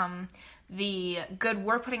sharing the good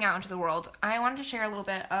we're putting out into the world, I wanted to share a little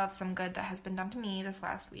bit of some good that has been done to me this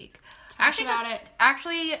last week. Okay,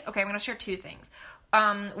 I'm going to share 2 things.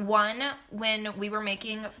 One, when we were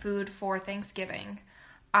making food for Thanksgiving,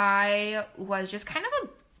 I was just kind of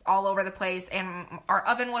all over the place, and our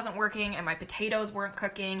oven wasn't working, and my potatoes weren't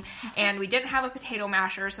cooking, and we didn't have a potato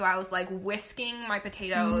masher, so I was like whisking my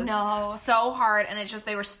potatoes so hard, and it's just,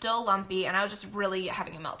 they were still lumpy, and I was just really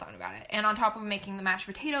having a meltdown about it. And on top of making the mashed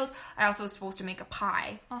potatoes, I also was supposed to make a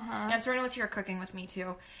pie. And Serena was here cooking with me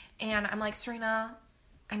too, and I'm like, Serena,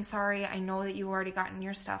 I'm sorry, I know that you've already gotten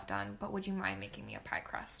your stuff done, but would you mind making me a pie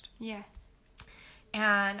crust? Yeah.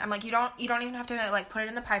 And I'm like, you don't even have to, like, put it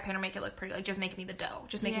in the pie pan or make it look pretty. Like, just make me the dough.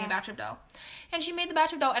 Just make me a batch of dough. And she made the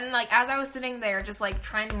batch of dough. And, like, as I was sitting there just, like,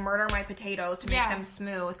 trying to murder my potatoes to make them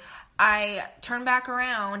smooth, I turned back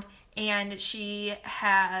around, and she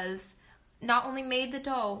has not only made the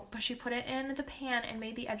dough, but she put it in the pan and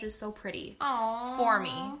made the edges so pretty for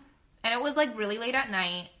me. And it was, like, really late at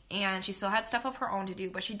night, and she still had stuff of her own to do,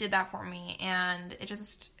 but she did that for me, and it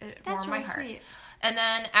warmed my heart. Sweet. And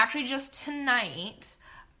then, actually, just tonight,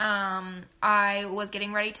 I was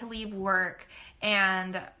getting ready to leave work,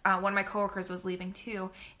 and one of my coworkers was leaving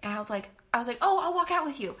too, and I was like, oh, I'll walk out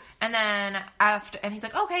with you. And then and he's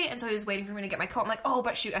like, okay. And so he was waiting for me to get my coat. I'm like, oh,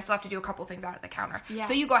 but shoot, I still have to do a couple things out at the counter. Yeah.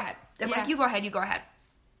 So you go ahead. I'm like, you go ahead.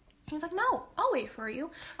 He's like, no, I'll wait for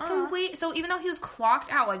you. So even though he was clocked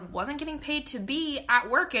out, like, wasn't getting paid to be at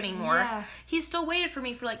work anymore, he still waited for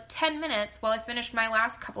me for like 10 minutes while I finished my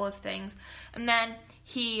last couple of things. And then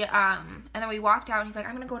and then we walked out, and he's like,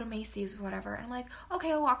 I'm gonna go to Macy's or whatever. And I'm like,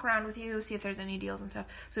 okay, I'll walk around with you, see if there's any deals and stuff.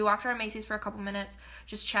 So we walked around Macy's for a couple minutes,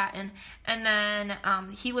 just chatting. And then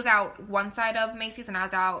he was out one side of Macy's, and I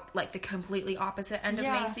was out like the completely opposite end of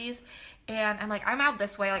Macy's. And I'm like, I'm out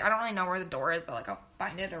this way. Like, I don't really know where the door is, but like, I'll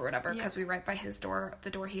find it or whatever, because we right by his door,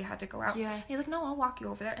 the door he had to go out. Yeah. And he's like, no, I'll walk you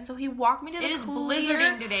over there. And so he walked me to the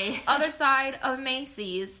blizzarding today. other side of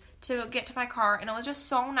Macy's to get to my car, and it was just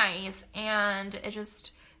so nice, and it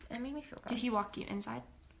made me feel good. Did he walk you inside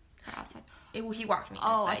or outside? He walked me inside.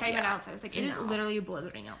 Oh, I thought you meant outside. It's like, it is literally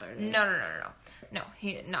blizzarding out there today.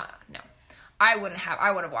 No. I would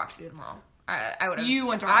have walked through the mall. I would have. You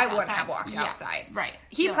went I wouldn't have walked outside. Right.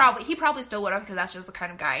 He probably still would have, because that's just the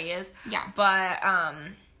kind of guy he is. Yeah. But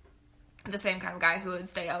the same kind of guy who would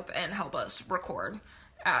stay up and help us record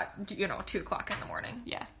at 2:00 in the morning.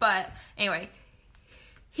 Yeah. But anyway,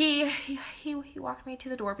 he walked me to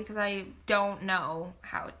the door because I don't know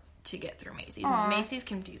how to get through Macy's. Aww. Macy's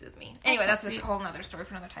confuses me. Anyway, that's a whole nother story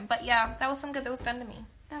for another time. But yeah, that was some good that was done to me.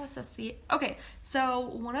 That was so sweet. Okay, so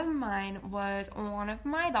one of mine was one of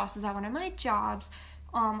my bosses at one of my jobs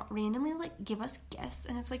randomly like give us gifts,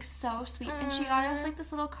 and it's like so sweet. And she got us like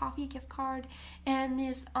this little coffee gift card, and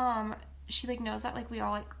this she like knows that like we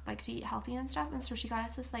all like to eat healthy and stuff, and so she got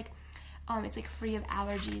us this like it's like free of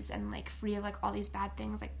allergies and like free of like all these bad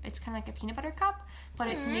things. Like it's kind of like a peanut butter cup, but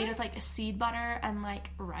it's made with like a seed butter and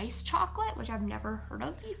like rice chocolate, which I've never heard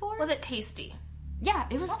of before. Was it tasty? Yeah,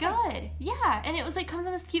 it was good. Yeah, and it was like comes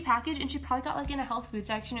in this cute package, and she probably got like in a health food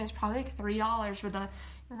section. It was probably like $3 for the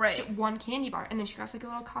one candy bar, and then she got us like a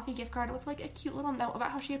little coffee gift card with like a cute little note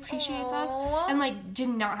about how she appreciates us, and like did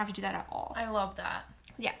not have to do that at all. I love that.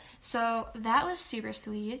 Yeah, so that was super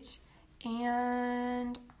sweet,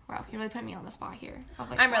 and wow, you're really putting me on the spot here.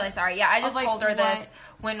 Like, I'm really sorry. Yeah, I just told her this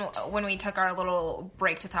what? when we took our little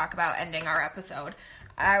break to talk about ending our episode.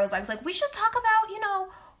 I was like, we should talk about,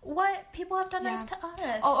 what people have done nice to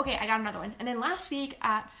us. Oh, okay, I got another one. And then last week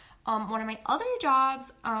at one of my other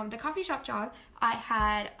jobs, the coffee shop job, I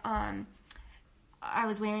had, I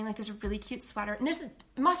was wearing like this really cute sweater. And it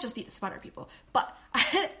must just be the sweater, people. But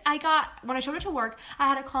I got, when I showed it to work, I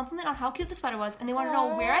had a compliment on how cute the sweater was. And they wanted to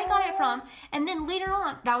know where I got it from. And then later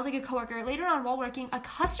on, that was like a coworker. Later on, while working, a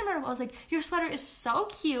customer was like, your sweater is so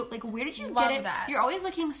cute. Like, where did you get it? That. You're always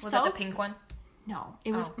looking so... Was it the pink one? No,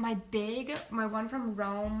 it was my one from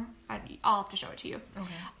Rome. I'll have to show it to you.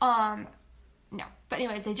 Okay. No. But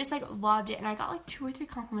anyways, they just like loved it, and I got like 2 or 3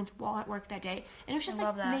 compliments while at work that day, and it was just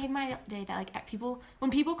made my day that like when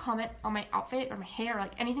people comment on my outfit or my hair or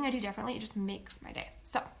like anything I do differently, it just makes my day.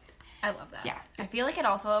 So I love that. Yeah. I feel like it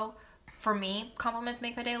also, for me, compliments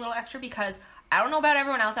make my day a little extra, because I don't know about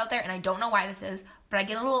everyone else out there, and I don't know why this is, but I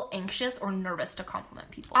get a little anxious or nervous to compliment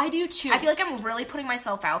people. I do too. I feel like I'm really putting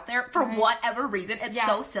myself out there for whatever reason. It's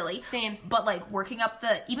so silly. Same. But like working up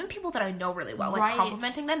even people that I know really well, like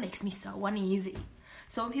complimenting them makes me so uneasy.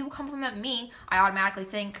 So when people compliment me, I automatically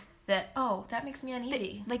think that, that makes me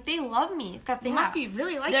uneasy. They love me. That they must be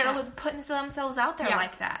really like They're that. putting themselves out there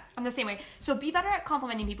like that. I'm the same way. So be better at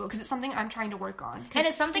complimenting people, because it's something I'm trying to work on. And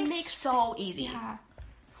it's something so easy. Yeah.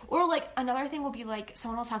 Or, like, another thing will be, like,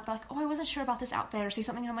 someone will talk about, like, I wasn't sure about this outfit, or say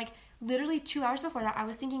something, and I'm like, literally 2 hours before that, I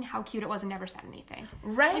was thinking how cute it was and never said anything.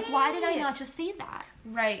 Right. Like, why did I not just say that?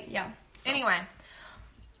 Right, yeah. So. Anyway,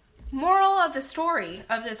 moral of the story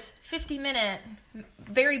of this 50-minute,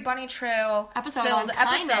 very bunny trail episode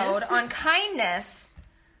on kindness,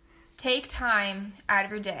 take time out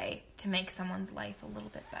of your day to make someone's life a little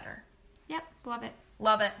bit better. Yep, love it.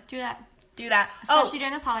 Love it. Do that. Do that. Especially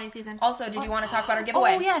during this holiday season. Also, did you want to talk about our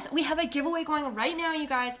giveaway? Oh, yes. We have a giveaway going right now, you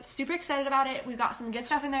guys. Super excited about it. We've got some good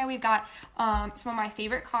stuff in there. We've got some of my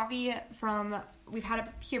favorite coffee we've had it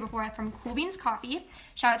here before, from Cool Beans Coffee.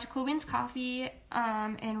 Shout out to Cool Beans Coffee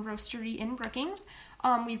and Roastery in Brookings.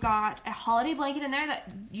 We've got a holiday blanket in there that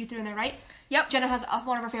you threw in there, right? Yep. Jenna has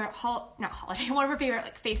one of her favorite, one of her favorite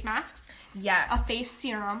like face masks. Yes. A face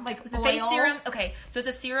serum, like the face serum. Okay, so it's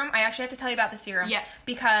a serum. I actually have to tell you about the serum. Yes.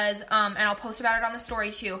 Because, and I'll post about it on the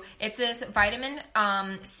story too. It's this vitamin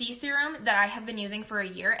C serum that I have been using for a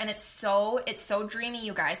year, and it's so dreamy,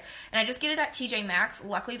 you guys. And I just get it at TJ Maxx.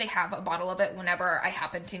 Luckily, they have a bottle of it whenever I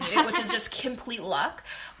happen to need it, which is just complete luck.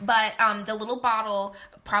 But the little bottle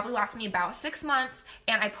probably lasts me about 6 months,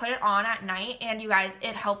 and I put it on at night, and you guys,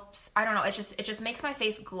 it helps. I don't know. It just makes my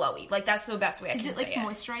face glowy. Like, that's the best way I can say it. Is it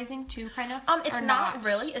like moisturizing too, kind of? It's not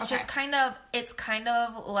really. It's just kind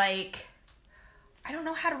of like, I don't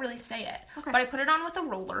know how to really say it. Okay. But I put it on with a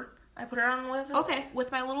roller. I put it on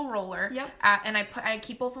with my little roller. Yep. And I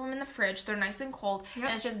keep both of them in the fridge. They're nice and cold. Yep.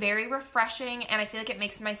 And it's just very refreshing. And I feel like it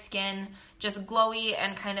makes my skin just glowy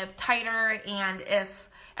and kind of tighter.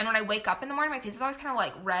 And when I wake up in the morning, my face is always kind of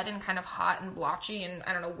like red and kind of hot and blotchy and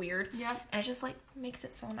I don't know, weird. Yeah. And it just like makes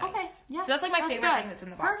it so nice. Okay. Yeah. So that's like my favorite thing that's in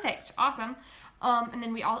the box. Perfect. Awesome. And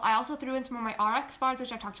then I also threw in some of my RX bars,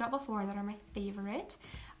 which I talked about before, that are my favorite.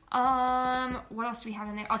 What else do we have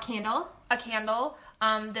in there? A candle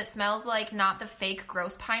that smells like not the fake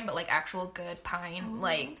gross pine, but like actual good pine,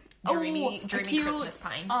 like dreamy cute, Christmas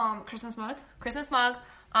pine. Christmas mug.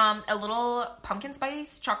 A little pumpkin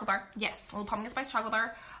spice chocolate bar. Yes. A little pumpkin spice chocolate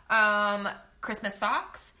bar. Christmas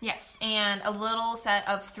socks. Yes. And a little set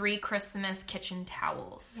of 3 Christmas kitchen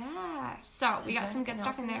towels. Yeah. So we got some good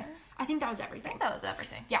stuff in there. I think that was everything.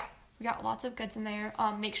 Yeah. We got lots of goods in there.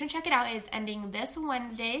 Make sure to check it out. It's ending this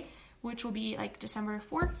Wednesday, which will be like December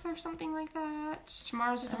 4th or something like that.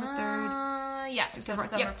 Tomorrow's December 3rd. Yes, it's December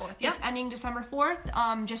 4th. It's ending December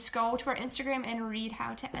 4th. Just go to our Instagram and read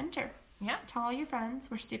how to enter. Yeah. Tell all your friends.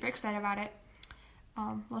 We're super excited about it.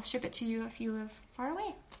 We'll ship it to you if you live far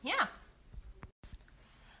away. Yeah.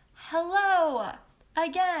 Hello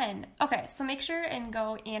again. Okay, so make sure and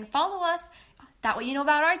go and follow us. That way you know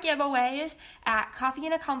about our giveaways at Coffee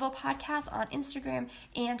and a Convo Podcast on Instagram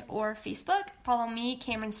and or Facebook. Follow me,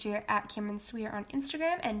 Cameron Swear, at Cameron Swear on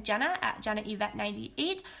Instagram, and Jenna at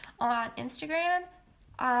JennaEvet98 on Instagram.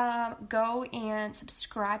 Go and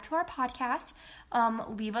subscribe to our podcast.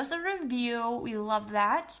 Leave us a review. We love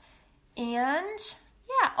that. And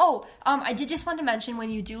yeah. I did just want to mention, when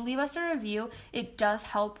you do leave us a review, it does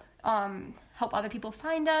help other people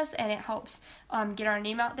find us, and it helps get our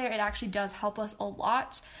name out there. It actually does help us a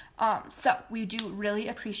lot. So we do really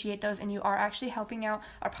appreciate those, and you are actually helping out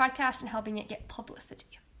our podcast and helping it get publicity.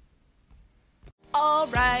 All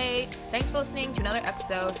right. Thanks for listening to another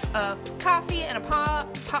episode of Coffee and a Convo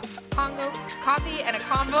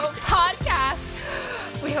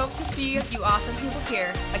podcast. We hope to see you awesome people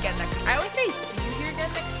here again next week. I always say see you here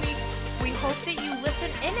again next week. We hope that you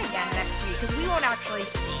listen in again next week, because we won't actually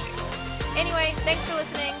see you. Anyway, thanks for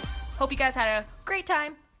listening. Hope you guys had a great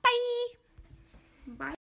time. Bye.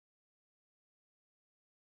 Bye.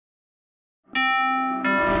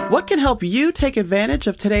 What can help you take advantage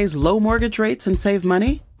of today's low mortgage rates and save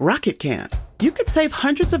money? Rocket can. You could save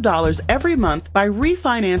hundreds of dollars every month by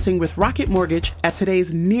refinancing with Rocket Mortgage at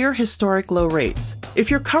today's near historic low rates.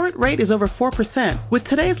 If your current rate is over 4%, with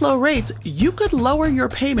today's low rates, you could lower your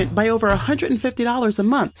payment by over $150 a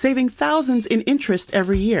month, saving thousands in interest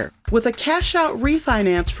every year. With a cash-out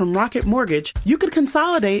refinance from Rocket Mortgage, you could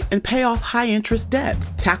consolidate and pay off high-interest debt,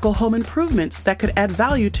 tackle home improvements that could add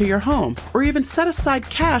value to your home, or even set aside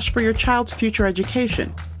cash for your child's future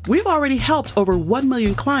education. We've already helped over 1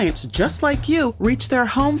 million clients just like you reach their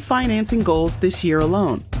home financing goals this year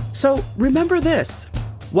alone. So remember this: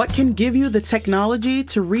 what can give you the technology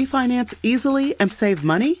to refinance easily and save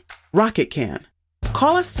money? Rocket can.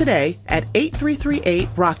 Call us today at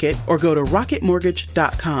 8338-ROCKET or go to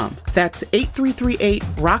rocketmortgage.com. That's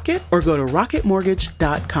 8338-ROCKET or go to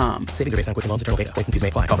rocketmortgage.com. Savings are based on quick loans, internal data. Points and fees may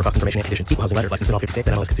apply. Call for cost information and conditions. Equal housing letter. Licensed in all 50 states.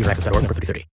 NMLS Consumer Access.org. Number 3030.